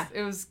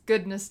 It was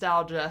good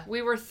nostalgia.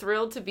 We were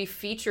thrilled to be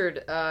featured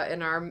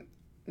in our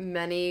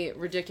many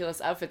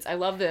ridiculous outfits. I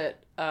love that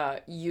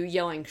you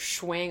yelling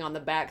 "schwang" on the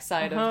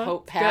backside of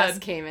Hope Pass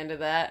came into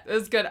that. It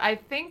was good. I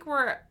think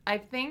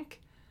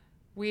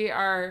we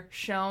are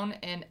shown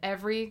in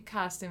every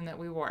costume that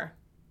we wore.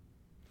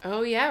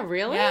 Oh yeah,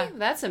 really? Yeah.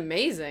 That's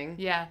amazing.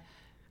 Yeah.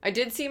 I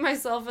did see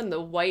myself in the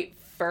white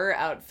fur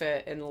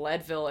outfit in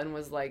Leadville and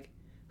was like,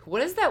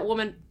 what is that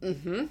woman?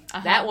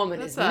 That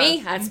woman is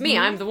me. That's me.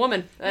 I'm the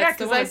woman. That's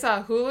because I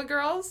saw Hula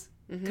Girls,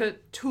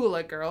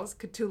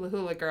 Cthulhu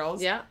Hula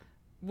Girls. Yeah.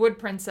 Wood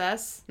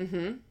Princess.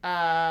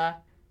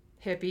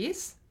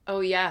 Hippies.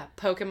 Oh yeah,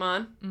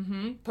 Pokemon.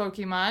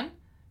 Pokemon.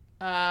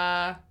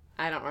 I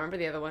don't remember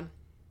the other one.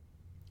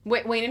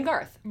 Wayne and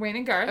Garth. Wayne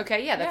and Garth.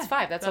 Okay, yeah, that's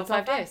 5. That's all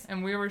 5 days.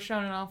 And we were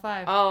shown in all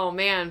 5. Oh,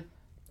 man.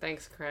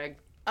 Thanks, Craig.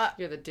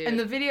 You're the dude. And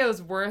the video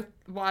is worth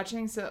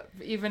watching, so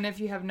even if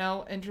you have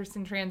no interest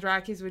in Trans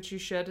Rockies, which you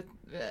should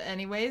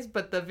anyways,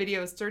 but the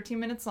video is 13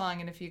 minutes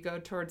long, and if you go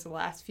towards the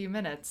last few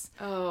minutes...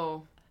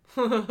 Oh.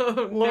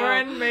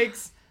 Lauren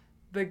makes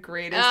the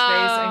greatest face,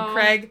 and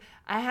Craig,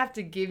 I have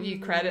to give you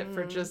credit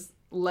for just...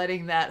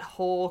 letting that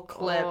whole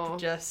clip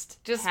just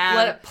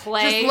let it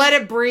play. Just let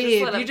it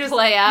breathe. You just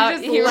play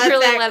out. You just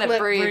really that let clip it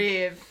breathe.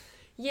 breathe.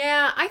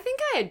 Yeah, I think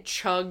I had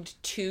chugged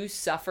 2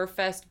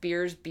 Sufferfest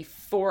beers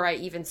before I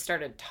even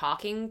started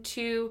talking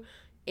to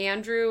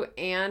Andrew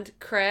and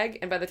Craig.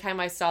 And by the time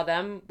I saw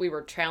them, we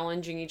were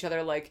challenging each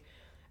other like,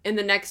 in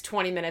the next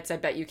 20 minutes, I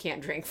bet you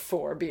can't drink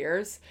 4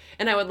 beers.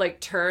 And I would like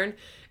turn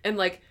and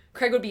like...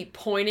 Craig would be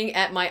pointing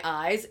at my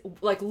eyes,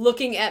 like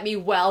looking at me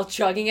while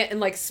chugging it, and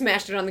like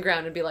smashed it on the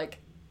ground and be like,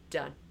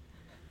 done.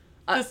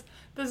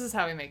 This is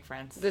how we make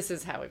friends. This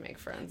is how we make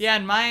friends. Yeah,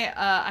 and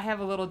I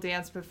have a little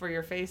dance before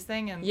your face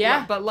thing, and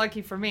but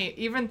lucky for me,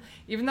 even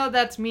though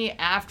that's me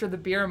after the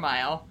beer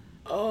mile.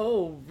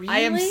 Oh, really? I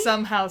am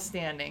somehow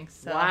standing.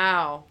 So.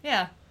 Wow.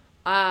 Yeah.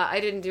 I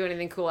didn't do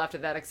anything cool after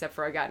that, except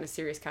for I got into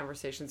serious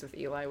conversations with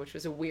Eli, which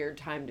was a weird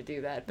time to do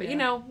that. But you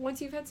know,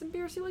 once you've had some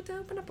beers, you like to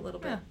open up a little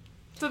bit. Yeah.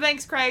 So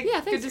thanks, Craig. Yeah,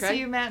 thanks, Good to Craig. see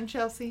you, Matt and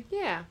Chelsea.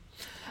 Yeah.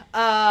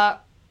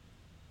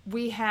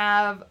 We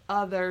have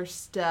other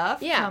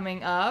stuff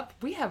coming up.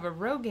 We have a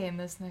row game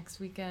this next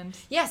weekend.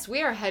 Yes,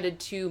 we are headed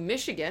to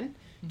Michigan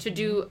to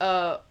do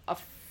a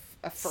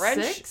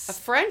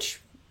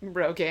French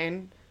row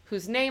game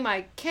whose name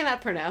I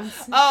cannot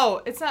pronounce.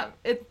 Oh, it's not.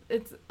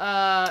 It's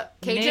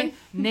Cajun?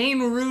 Nain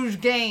Rouge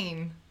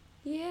Gain.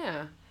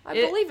 Yeah. I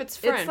believe it's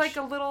French. It's like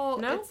a little.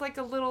 No? It's like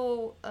a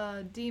little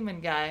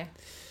demon guy.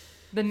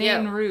 The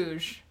Nain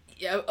Rouge.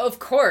 Yeah, of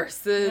course.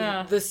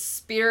 The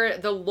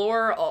spirit, the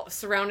lore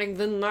surrounding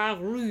the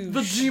Nain Rouge.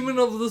 The demon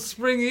of the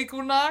spring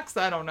equinox?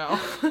 I don't know.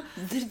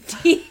 The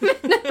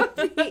demon of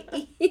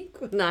the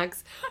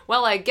equinox.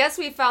 Well, I guess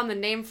we found the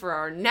name for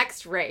our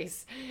next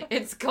race.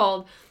 It's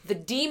called the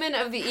Demon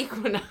of the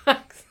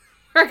Equinox.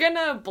 We're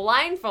gonna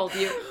blindfold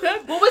you.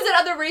 What was that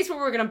other race where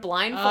we were gonna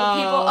blindfold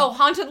people? Oh,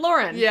 Haunted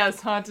Lauren. Yes,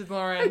 Haunted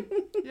Lauren.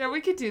 Yeah, we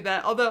could do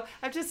that. Although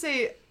I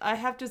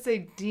have to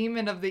say,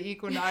 Demon of the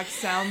Equinox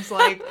sounds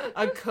like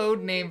a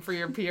code name for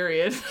your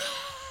period.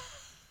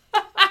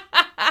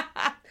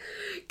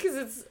 Because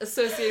it's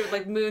associated with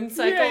like moon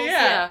cycles.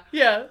 Yeah.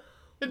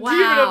 The Wow.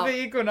 Demon of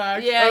the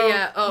Equinox.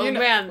 Yeah. Oh,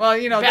 man.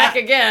 Well, back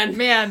again.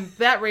 Man,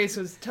 that race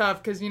was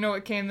tough because you know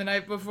what came the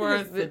night before?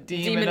 The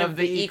Demon of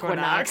the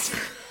Equinox.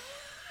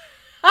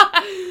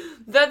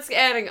 That's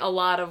adding a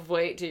lot of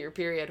weight to your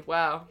period.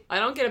 Wow. I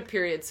don't get a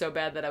period so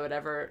bad that I would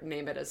ever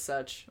name it as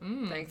such,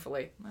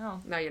 thankfully.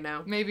 Well, now you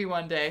know. Maybe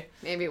one day.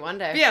 Maybe one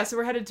day. But yeah, so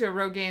we're headed to a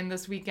row game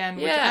this weekend,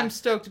 which I'm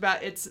stoked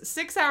about. It's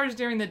 6 hours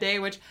during the day,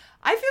 which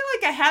I feel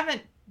like I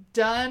haven't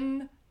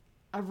done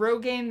a row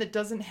game that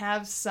doesn't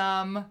have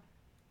some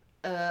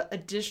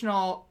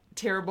additional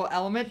terrible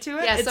element to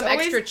it. Yeah, some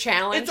extra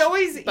challenge. It's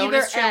always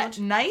either challenge. at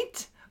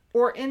night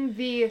or in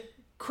the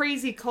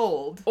crazy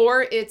cold.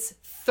 Or it's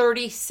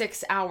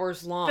 36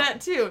 hours long.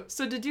 That too.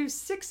 So to do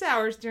 6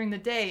 hours during the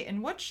day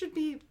in what should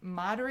be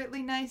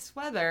moderately nice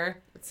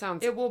weather,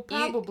 it will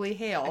probably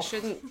hail. I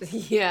shouldn't.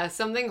 Yeah,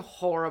 something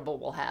horrible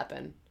will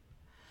happen.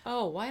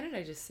 Oh, why did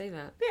I just say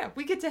that? Yeah,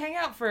 we get to hang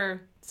out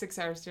for 6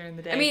 hours during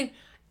the day. I mean,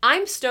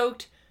 I'm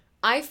stoked.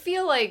 I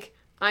feel like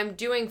I'm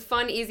doing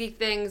fun, easy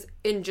things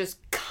in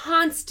just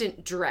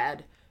constant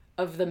dread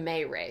of the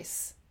May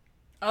race.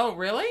 Oh,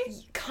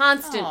 really?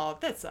 Constant. Oh,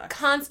 that sucks.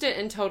 Constant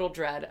and total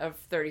dread of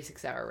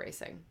 36-hour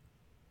racing.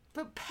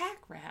 But pack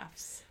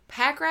rafts.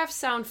 Pack rafts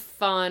sound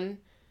fun.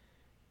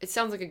 It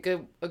sounds like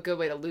a good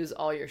way to lose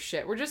all your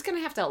shit. We're just going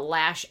to have to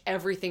lash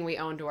everything we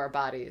own to our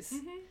bodies.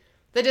 Mm-hmm.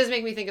 That does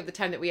make me think of the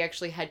time that we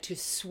actually had to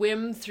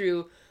swim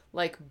through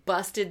like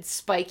busted,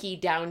 spiky,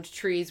 downed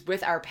trees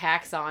with our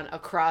packs on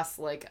across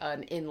like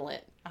an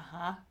inlet.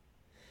 Uh-huh.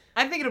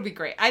 I think it'll be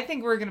great. I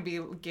think we're going to be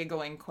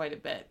giggling quite a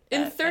bit.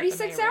 In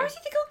 36 hours? You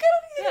think I'll giggle?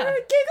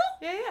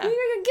 Yeah. You think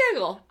I can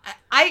giggle?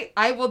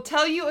 I will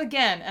tell you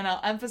again, and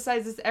I'll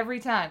emphasize this every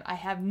time. I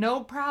have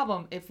no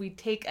problem if we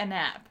take a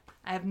nap.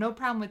 I have no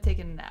problem with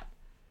taking a nap.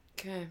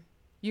 Okay.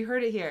 You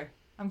heard it here.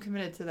 I'm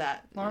committed to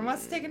that. Lauren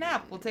wants to take a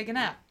nap. We'll take a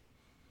nap.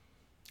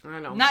 I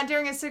know. Not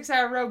during a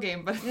 6-hour row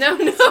game, but No.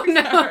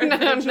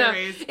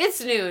 race. It's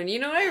noon. You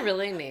know what I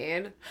really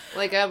need?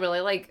 Like a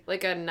really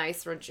like a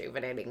nice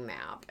rejuvenating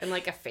nap and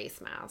like a face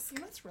mask. You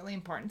know what's really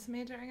important to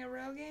me during a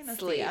row game? A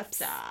Sleep.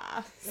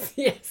 siesta.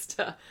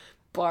 Siesta.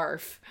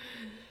 Barf.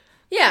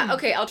 Yeah,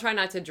 okay, I'll try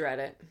not to dread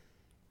it.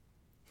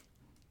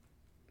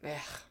 Ugh.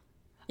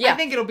 Yeah. I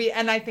think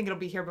it'll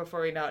be here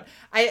before we know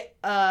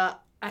it.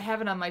 I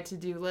have it on my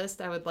to-do list.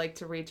 I would like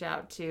to reach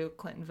out to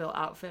Clintonville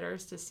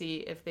Outfitters to see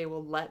if they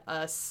will let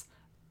us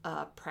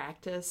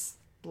practice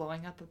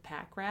blowing up a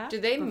pack rat. Do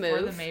they before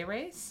move? the May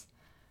race?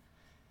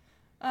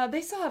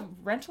 They still have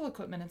rental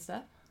equipment and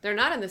stuff. They're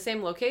not in the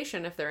same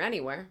location if they're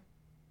anywhere.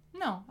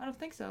 No, I don't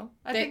think so.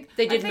 They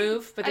did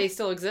move, but they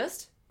still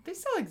exist? They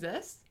still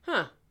exist.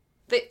 Huh.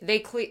 They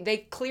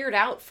cleared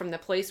out from the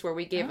place where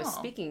we gave a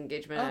speaking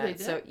engagement Oh, at. they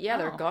did? So, yeah,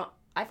 they're gone.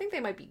 I think they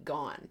might be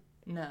gone.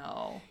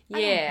 No. Yeah.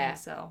 I don't think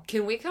so.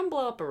 Can we come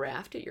blow up a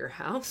raft at your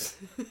house?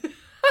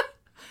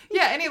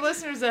 Yeah, any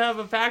listeners that have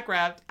a pack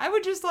raft, I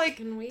would just like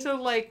Can we? to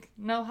like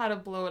know how to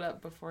blow it up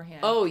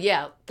beforehand. Oh,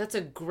 yeah. That's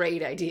a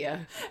great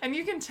idea. And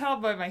you can tell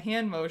by my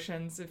hand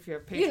motions if you're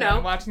a patron You know.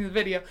 and watching the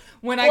video.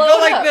 When I Blow go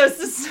it like up.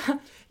 this,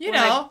 you When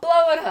I know,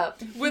 blow it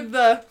up. with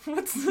the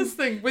what's this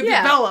thing? With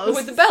Yeah, the bellows.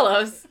 With the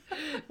bellows.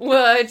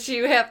 What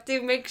you have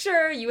to make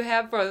sure you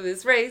have for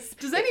this race.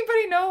 Does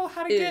anybody know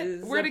how to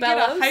Is where a to get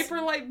a bellows?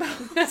 hyperlight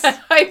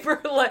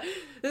bellows?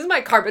 This is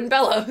my carbon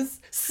bellows.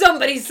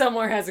 Somebody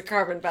somewhere has a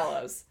carbon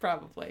bellows.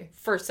 Probably.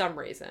 For some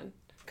reason.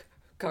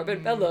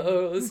 Carbon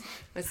bellows.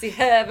 I see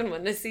heaven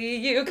when I see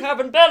you.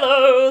 Carbon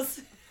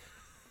bellows.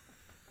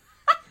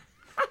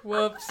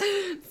 Whoops.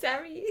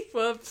 Sorry.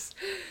 Whoops.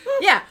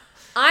 Yeah,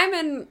 I'm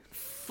in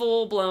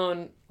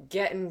full-blown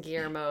get in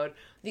gear mode.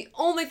 The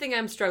only thing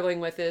I'm struggling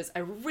with is I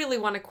really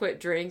want to quit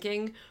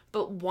drinking,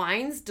 but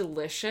wine's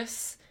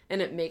delicious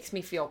and it makes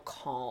me feel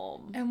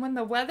calm. And when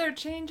the weather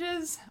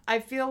changes, I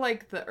feel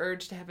like the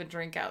urge to have a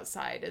drink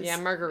outside is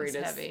Margaritas. is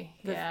heavy.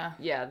 Yeah.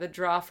 Yeah, the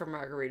draw for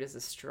margaritas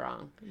is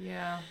strong.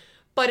 Yeah.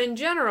 But in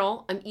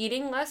general, I'm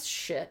eating less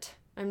shit.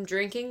 I'm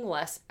drinking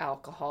less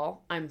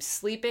alcohol. I'm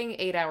sleeping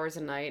 8 hours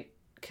a night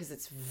because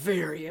it's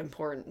very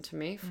important to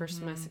me for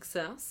my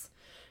success.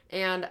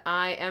 And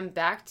I am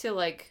back to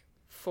like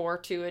 4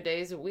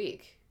 2-a-days a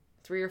week.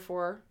 3 or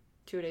 4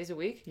 2-a-days a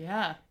week.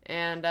 Yeah.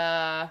 And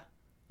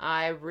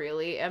I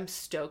really am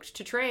stoked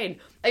to train.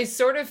 I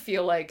sort of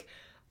feel like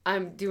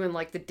I'm doing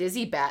like the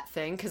dizzy bat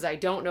thing because I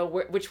don't know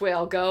which way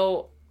I'll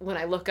go when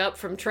I look up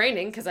from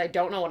training because I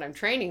don't know what I'm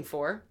training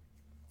for.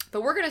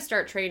 But we're going to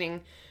start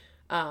training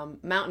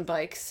mountain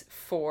bikes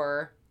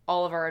for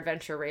all of our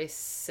adventure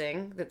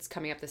racing that's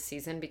coming up this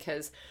season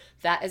because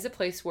that is a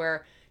place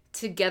where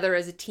together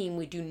as a team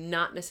we do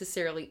not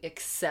necessarily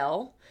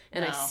excel.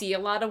 And I see a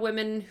lot of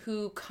women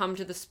who come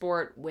to the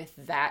sport with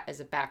that as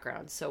a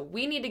background. So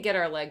we need to get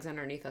our legs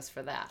underneath us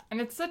for that. And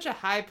it's such a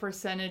high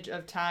percentage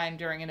of time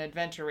during an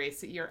adventure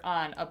race that you're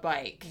on a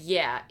bike.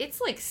 Yeah,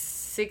 it's like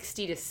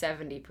 60 to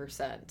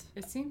 70%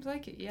 It seems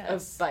like it, yes.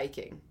 of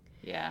biking.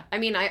 Yeah. I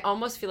mean, I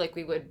almost feel like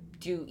we would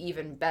do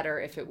even better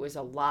if it was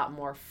a lot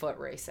more foot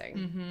racing.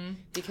 Mm-hmm.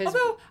 Because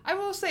Although, I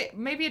will say,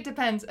 maybe it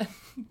depends.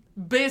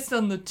 Based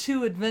on the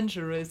 2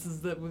 adventure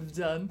races that we've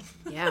done.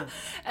 yeah,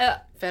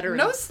 veterans.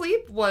 No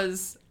Sleep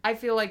was, I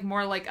feel like,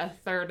 more like a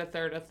third.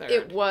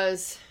 It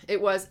was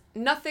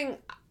nothing.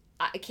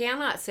 I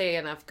cannot say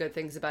enough good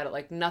things about it.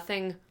 Like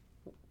nothing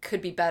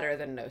could be better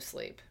than No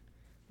Sleep.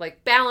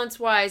 Like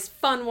balance-wise,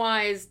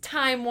 fun-wise,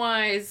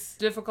 time-wise.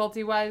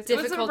 Difficulty-wise. It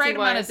was the right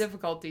amount of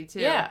difficulty, too.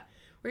 Yeah.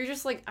 Where you're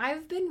just like,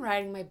 I've been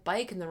riding my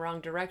bike in the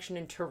wrong direction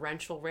in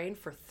torrential rain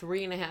for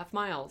 3.5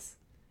 miles.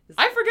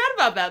 I forgot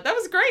about that. That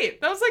was great.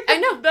 That was like I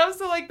know. That was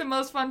the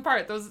most fun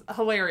part. That was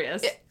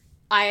hilarious.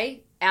 I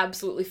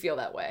absolutely feel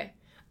that way.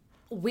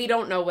 We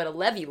don't know what a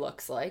levee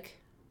looks like.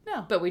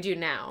 No. But we do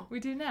now. We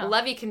do now. A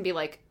levee can be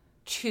like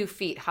 2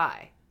 feet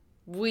high.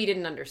 We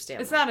didn't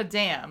understand It's that. not a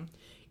dam.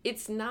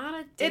 It's not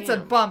a dam. It's a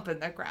bump in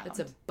the ground. It's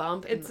a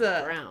bump in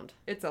the ground.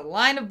 It's a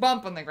line of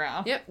bump on the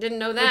ground. Yep, didn't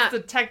know that. That's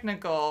the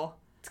technical.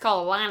 It's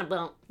called a line of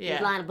bump.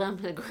 Yeah. A line of bump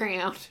in the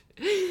ground.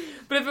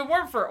 But if it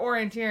weren't for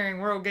orienteering,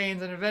 world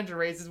games, and adventure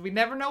races, we'd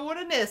never know what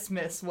an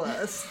isthmus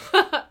was.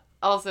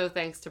 Also,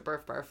 thanks to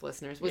Burf Barf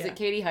listeners. Was it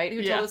Katie Height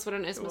who told us what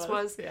an isthmus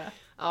was? Yeah.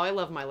 Oh, I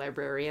love my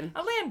librarian.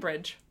 A land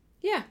bridge.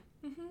 Yeah.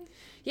 Mm-hmm.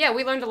 Yeah,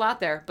 we learned a lot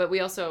there, but we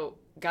also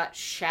got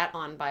shat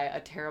on by a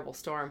terrible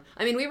storm.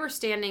 I mean, we were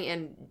standing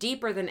in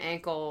deeper than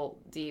ankle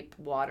deep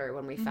water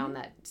when we found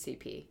that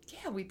CP.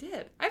 Yeah, we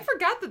did. I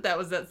forgot that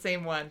was that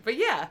same one, but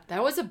yeah.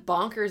 That was a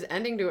bonkers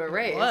ending to a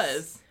race. It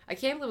was. I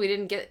can't believe we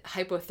didn't get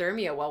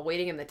hypothermia while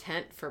waiting in the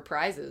tent for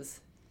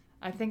prizes.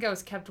 I think I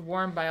was kept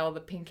warm by all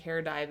the pink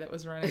hair dye that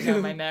was running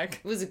down my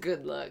neck. It was a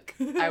good look.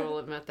 I will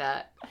admit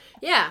that.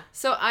 Yeah,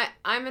 so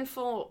I'm in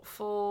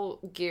full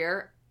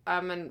gear.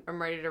 I'm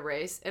ready to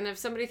race. And if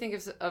somebody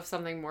thinks of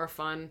something more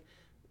fun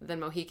than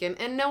Mohican,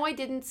 and no, I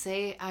didn't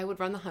say I would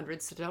run the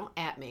 100, so don't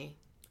at me.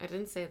 I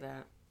didn't say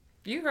that.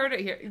 You heard it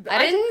here.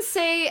 I didn't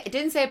say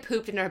I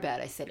pooped in her bed.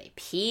 I said I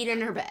peed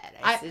in her bed.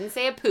 I didn't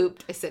say I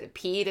pooped. I said I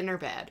peed in her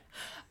bed.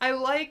 I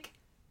like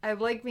I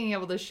like being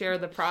able to share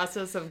the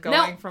process of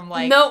going from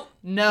like, no,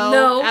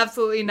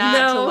 absolutely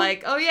not, to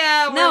like, oh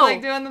yeah, we're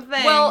like doing the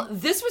thing. Well,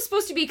 this was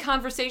supposed to be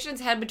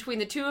conversations had between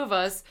the two of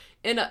us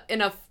in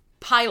a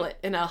pilot,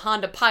 in a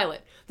Honda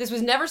Pilot. This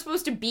was never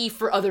supposed to be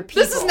for other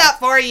people. This is not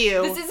for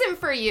you. This isn't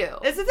for you.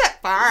 This isn't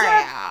for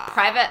you.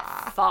 Private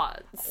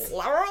thoughts.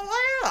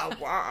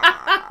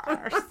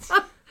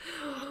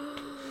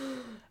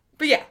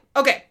 But yeah,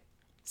 okay.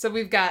 So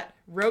we've got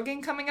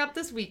Rogan coming up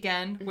this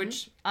weekend,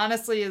 which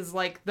honestly is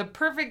like the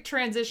perfect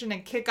transition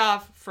and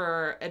kickoff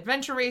for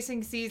adventure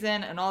racing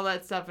season and all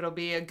that stuff. It'll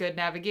be a good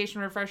navigation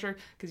refresher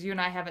because you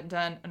and I haven't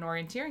done an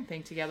orienteering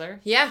thing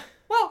together. Yeah.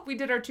 Well, we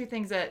did our 2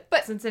 things at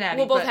Cincinnati.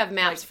 We'll both have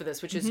maps for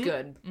this, which is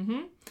good.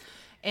 Mm-hmm.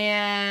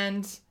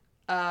 And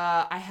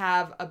I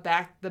have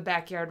the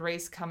backyard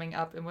race coming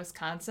up in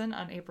Wisconsin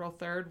on April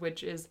 3rd,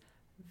 which is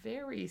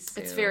very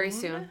soon. It's very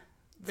soon.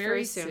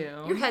 Very soon.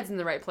 Your head's in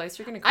the right place.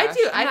 You're going to crash. I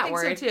do. I'm not think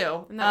worried. so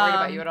too. I'm not worried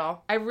about you at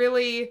all.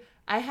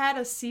 I had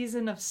a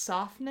season of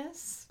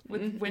softness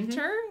with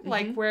winter,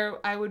 like where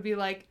I would be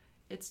like,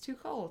 it's too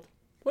cold.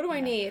 What do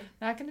I need?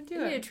 Not going to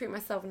do I it. need to treat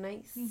myself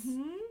nice.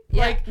 Mm-hmm.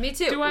 Yeah, like, me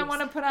too. Do I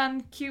want to put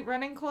on cute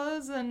running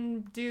clothes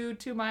and do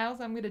 2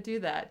 miles? I'm going to do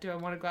that. Do I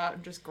want to go out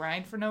and just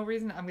grind for no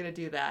reason? I'm going to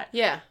do that.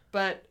 Yeah.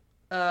 But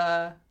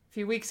a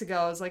few weeks ago,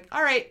 I was like,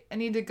 all right, I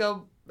need to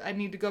go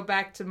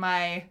back to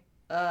my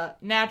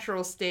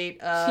natural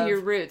state of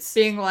your roots,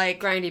 being like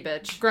grindy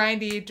bitch,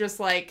 grindy, just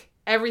like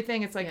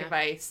everything. It's like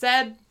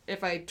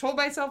if I told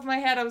myself in my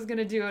head I was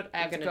gonna do it, I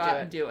have to go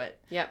out and do it.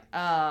 Yep.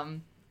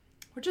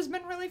 Which has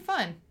been really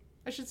fun.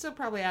 I should still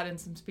probably add in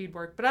some speed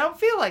work, but I don't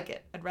feel like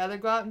it. I'd rather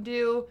go out and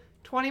do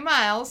 20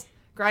 miles,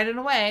 grinding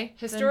away.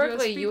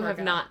 Historically, you have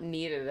not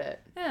needed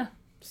it. Yeah.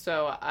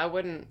 So I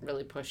wouldn't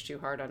really push too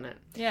hard on it.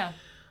 Yeah.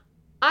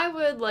 I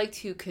would like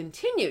to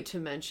continue to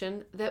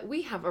mention that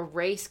we have a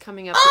race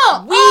coming up.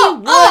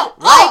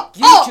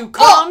 You to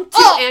come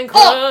to and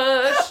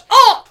crush.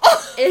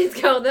 It's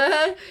called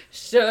the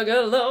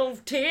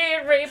Sugarloaf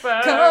Teeth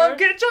Reaper. Come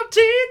get your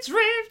teeth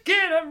reaped,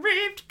 get them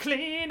reaped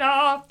clean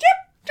off.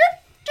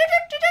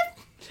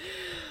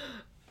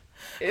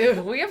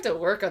 Ew, we have to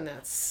work on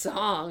that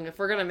song if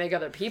we're going to make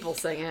other people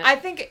sing it. I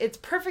think it's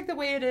perfect the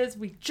way it is.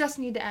 We just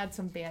need to add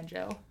some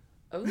banjo.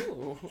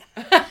 Ooh.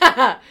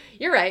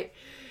 You're right.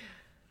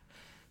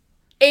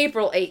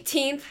 April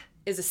 18th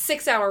is a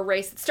 6-hour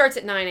race. It starts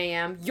at 9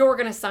 a.m. You're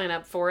going to sign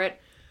up for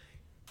it.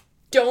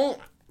 Don't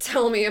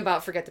tell me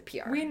about Forget the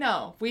PR. We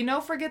know.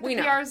 Forget the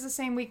PR is the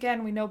same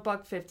weekend. We know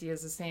Buck 50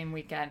 is the same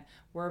weekend.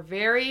 We're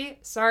very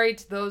sorry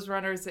to those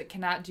runners that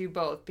cannot do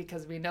both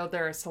because we know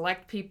there are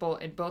select people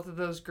in both of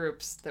those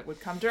groups that would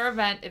come to our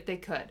event if they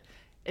could.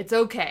 It's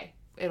okay.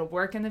 It'll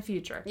work in the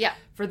future. Yeah.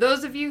 For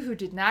those of you who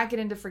did not get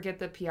into Forget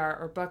the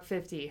PR or Buck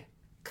 50,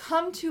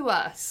 come to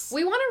us.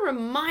 We want to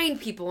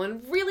remind people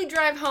and really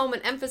drive home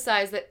and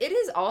emphasize that it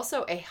is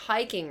also a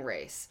hiking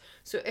race.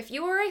 So if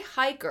you are a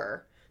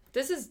hiker,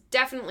 this is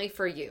definitely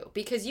for you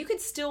because you could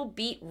still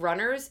beat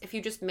runners if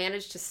you just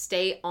manage to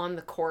stay on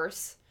the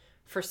course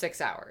for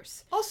 6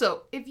 hours.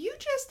 Also, if you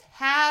just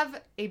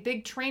have a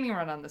big training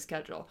run on the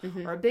schedule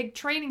or a big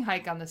training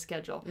hike on the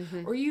schedule,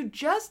 or you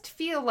just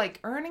feel like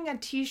earning a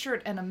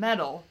t-shirt and a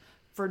medal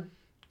for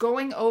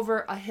going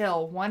over a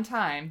hill one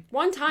time.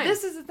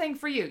 This is the thing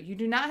for you. You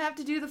do not have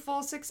to do the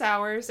full 6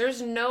 hours.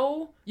 There's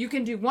no You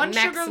can do one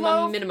maximum sugar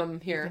loaf. minimum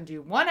here. You can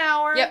do 1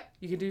 hour. Yep.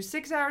 You can do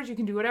 6 hours. You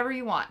can do whatever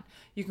you want.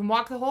 You can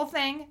walk the whole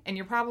thing, and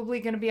you're probably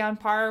going to be on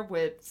par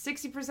with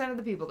 60% of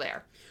the people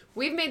there.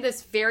 We've made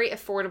this very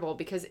affordable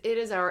because it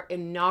is our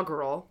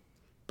inaugural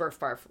Birth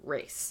Barf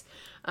race.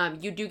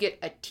 You do get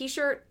a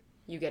t-shirt.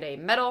 You get a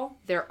medal.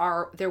 There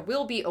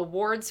will be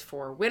awards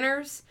for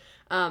winners.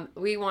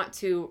 We want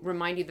to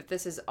remind you that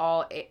this is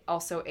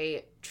also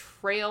a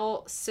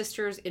Trail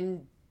Sisters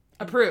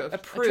Approved. A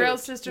Trail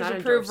Sisters not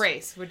approved endorsed.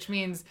 race, which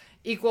means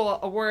equal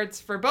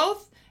awards for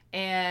both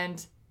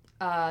and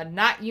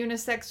not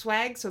unisex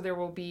swag. So there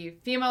will be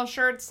female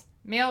shirts,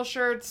 male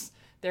shirts.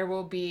 There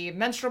will be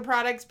menstrual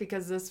products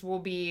because this will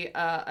be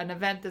an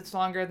event that's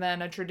longer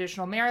than a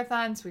traditional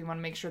marathon. So we want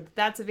to make sure that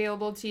that's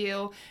available to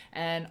you.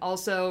 And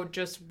also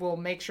just we'll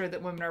make sure that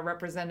women are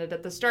represented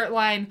at the start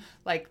line.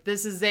 Like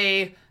this is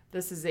a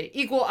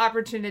equal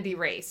opportunity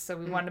race. So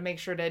we want to make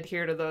sure to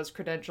adhere to those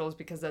credentials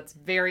because that's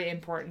very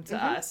important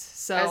to us.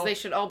 So As they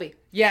should all be.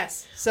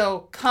 Yes.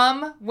 So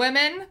come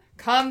women,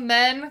 come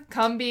men,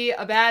 come be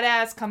a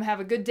badass, come have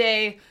a good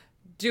day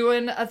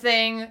doing a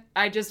thing.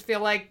 I just feel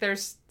like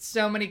there's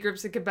so many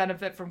groups that could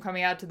benefit from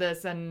coming out to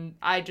this. And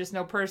I just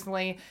know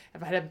personally,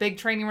 if I had a big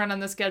training run on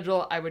the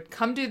schedule, I would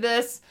come do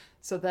this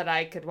so that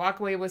I could walk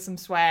away with some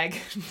swag.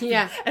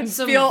 Yeah. and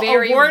some feel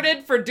very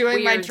awarded for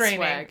doing my weird training.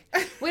 swag.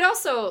 We'd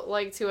also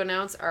like to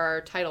announce our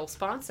title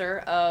sponsor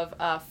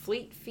of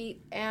Fleet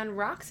Feet and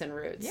Rocks and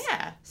Roots.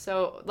 Yeah.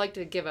 So I'd like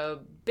to give a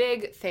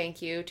big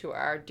thank you to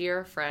our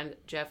dear friend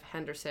Jeff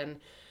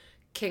Henderson,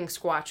 King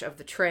Squatch of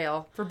the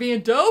Trail. For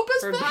being dope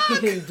as fuck.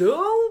 For being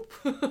dope.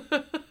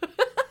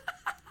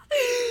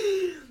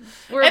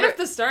 And if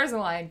the stars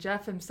align,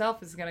 Jeff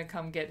himself is going to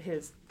come get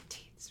his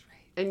teeth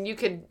straight. And you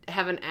could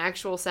have an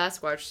actual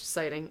Sasquatch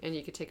sighting, and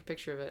you could take a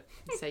picture of it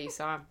and say you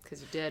saw him,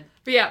 because you did.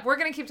 But yeah, we're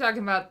going to keep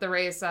talking about the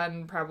race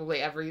on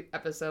probably every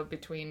episode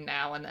between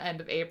now and the end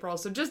of April.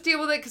 So just deal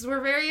with it, because we're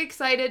very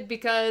excited,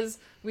 because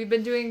we've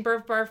been doing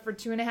Burf Barf for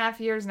 2.5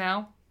 years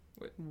now.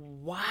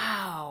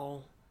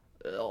 Wow.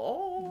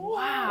 Oh,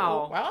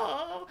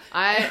 wow.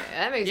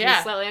 That makes me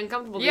slightly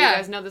uncomfortable that you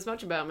guys know this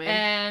much about me.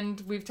 And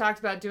we've talked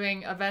about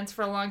doing events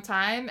for a long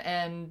time,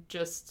 and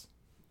just...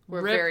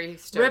 We're very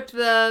stoked. Rip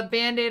the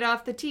Band-Aid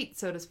off the teat,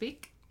 so to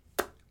speak.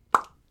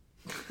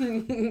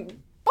 If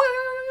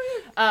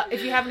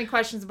you have any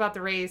questions about the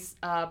race,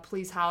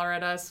 please holler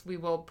at us. We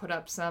will put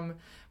up some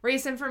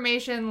race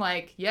information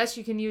like, yes,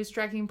 you can use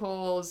trekking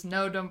poles.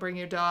 No, don't bring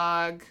your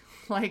dog.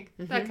 Like,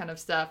 that kind of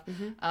stuff.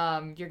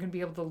 You're going to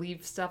be able to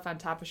leave stuff on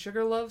top of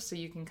Sugarloaf, so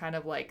you can kind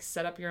of, like,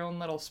 set up your own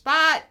little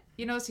spot,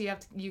 you know, so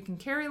you can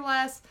carry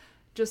less.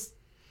 Just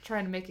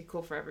trying to make it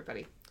cool for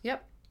everybody.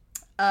 Yep.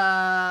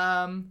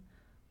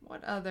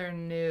 What other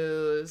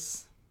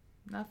news?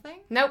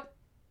 Nothing? Nope.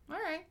 All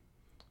right.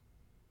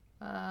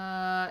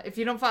 If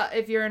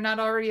you're not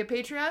already a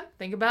Patreon,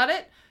 think about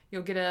it.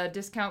 You'll get a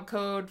discount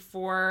code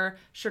for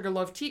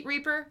Sugarloaf Teat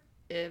Reaper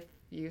if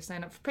you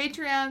sign up for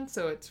Patreon.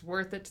 So it's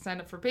worth it to sign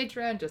up for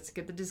Patreon just to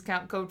get the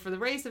discount code for the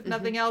race, if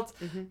nothing else.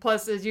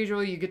 Plus, as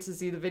usual, you get to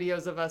see the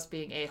videos of us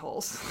being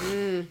a-holes.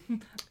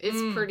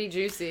 It's pretty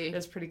juicy.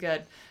 It's pretty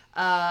good.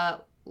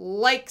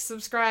 Like,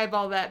 subscribe,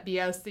 all that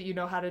BS that you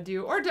know how to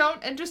do, or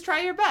don't, and just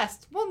try your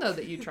best. We'll know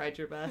that you tried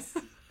your best.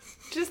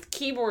 Just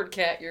keyboard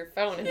cat your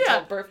phone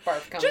until Burf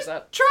Barf comes just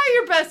up. Try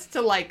your best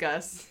to like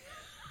us.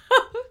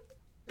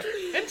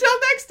 Until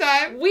next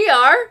time, we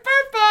are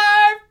Burf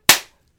Barf!